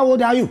how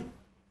old are you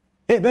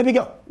hey baby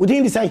girl what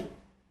did you say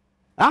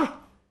huh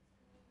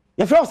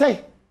your friend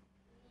say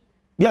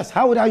yes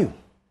how old are you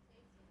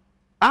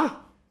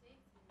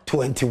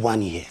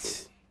 21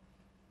 years.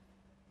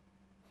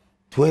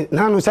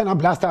 Now no say na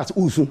Blasters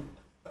usu.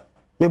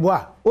 Me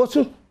boa,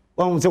 osu.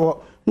 Won say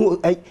wo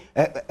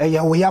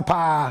we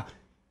pa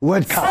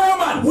World Cup.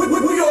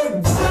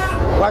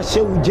 Wa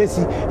she u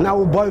Jesse na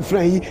wo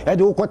boyfriend yi e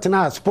de wo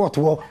kwotena sport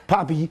wo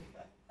pap yi.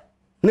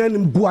 Na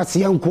nim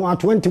buase yanko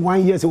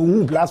 21 years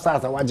wo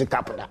Blasters awaje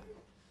cap da.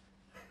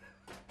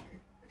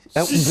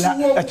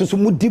 Eto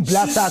mu di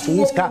Blasters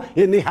muska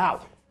anyhow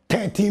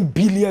 13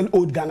 billion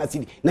old Ghana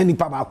city na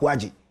nipa ba ko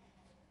agi.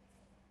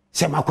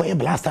 Se makoye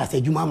Blasters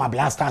ejuma ma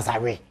Blasters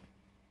are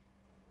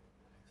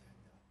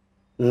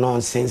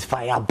nonsense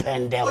fire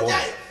burn them.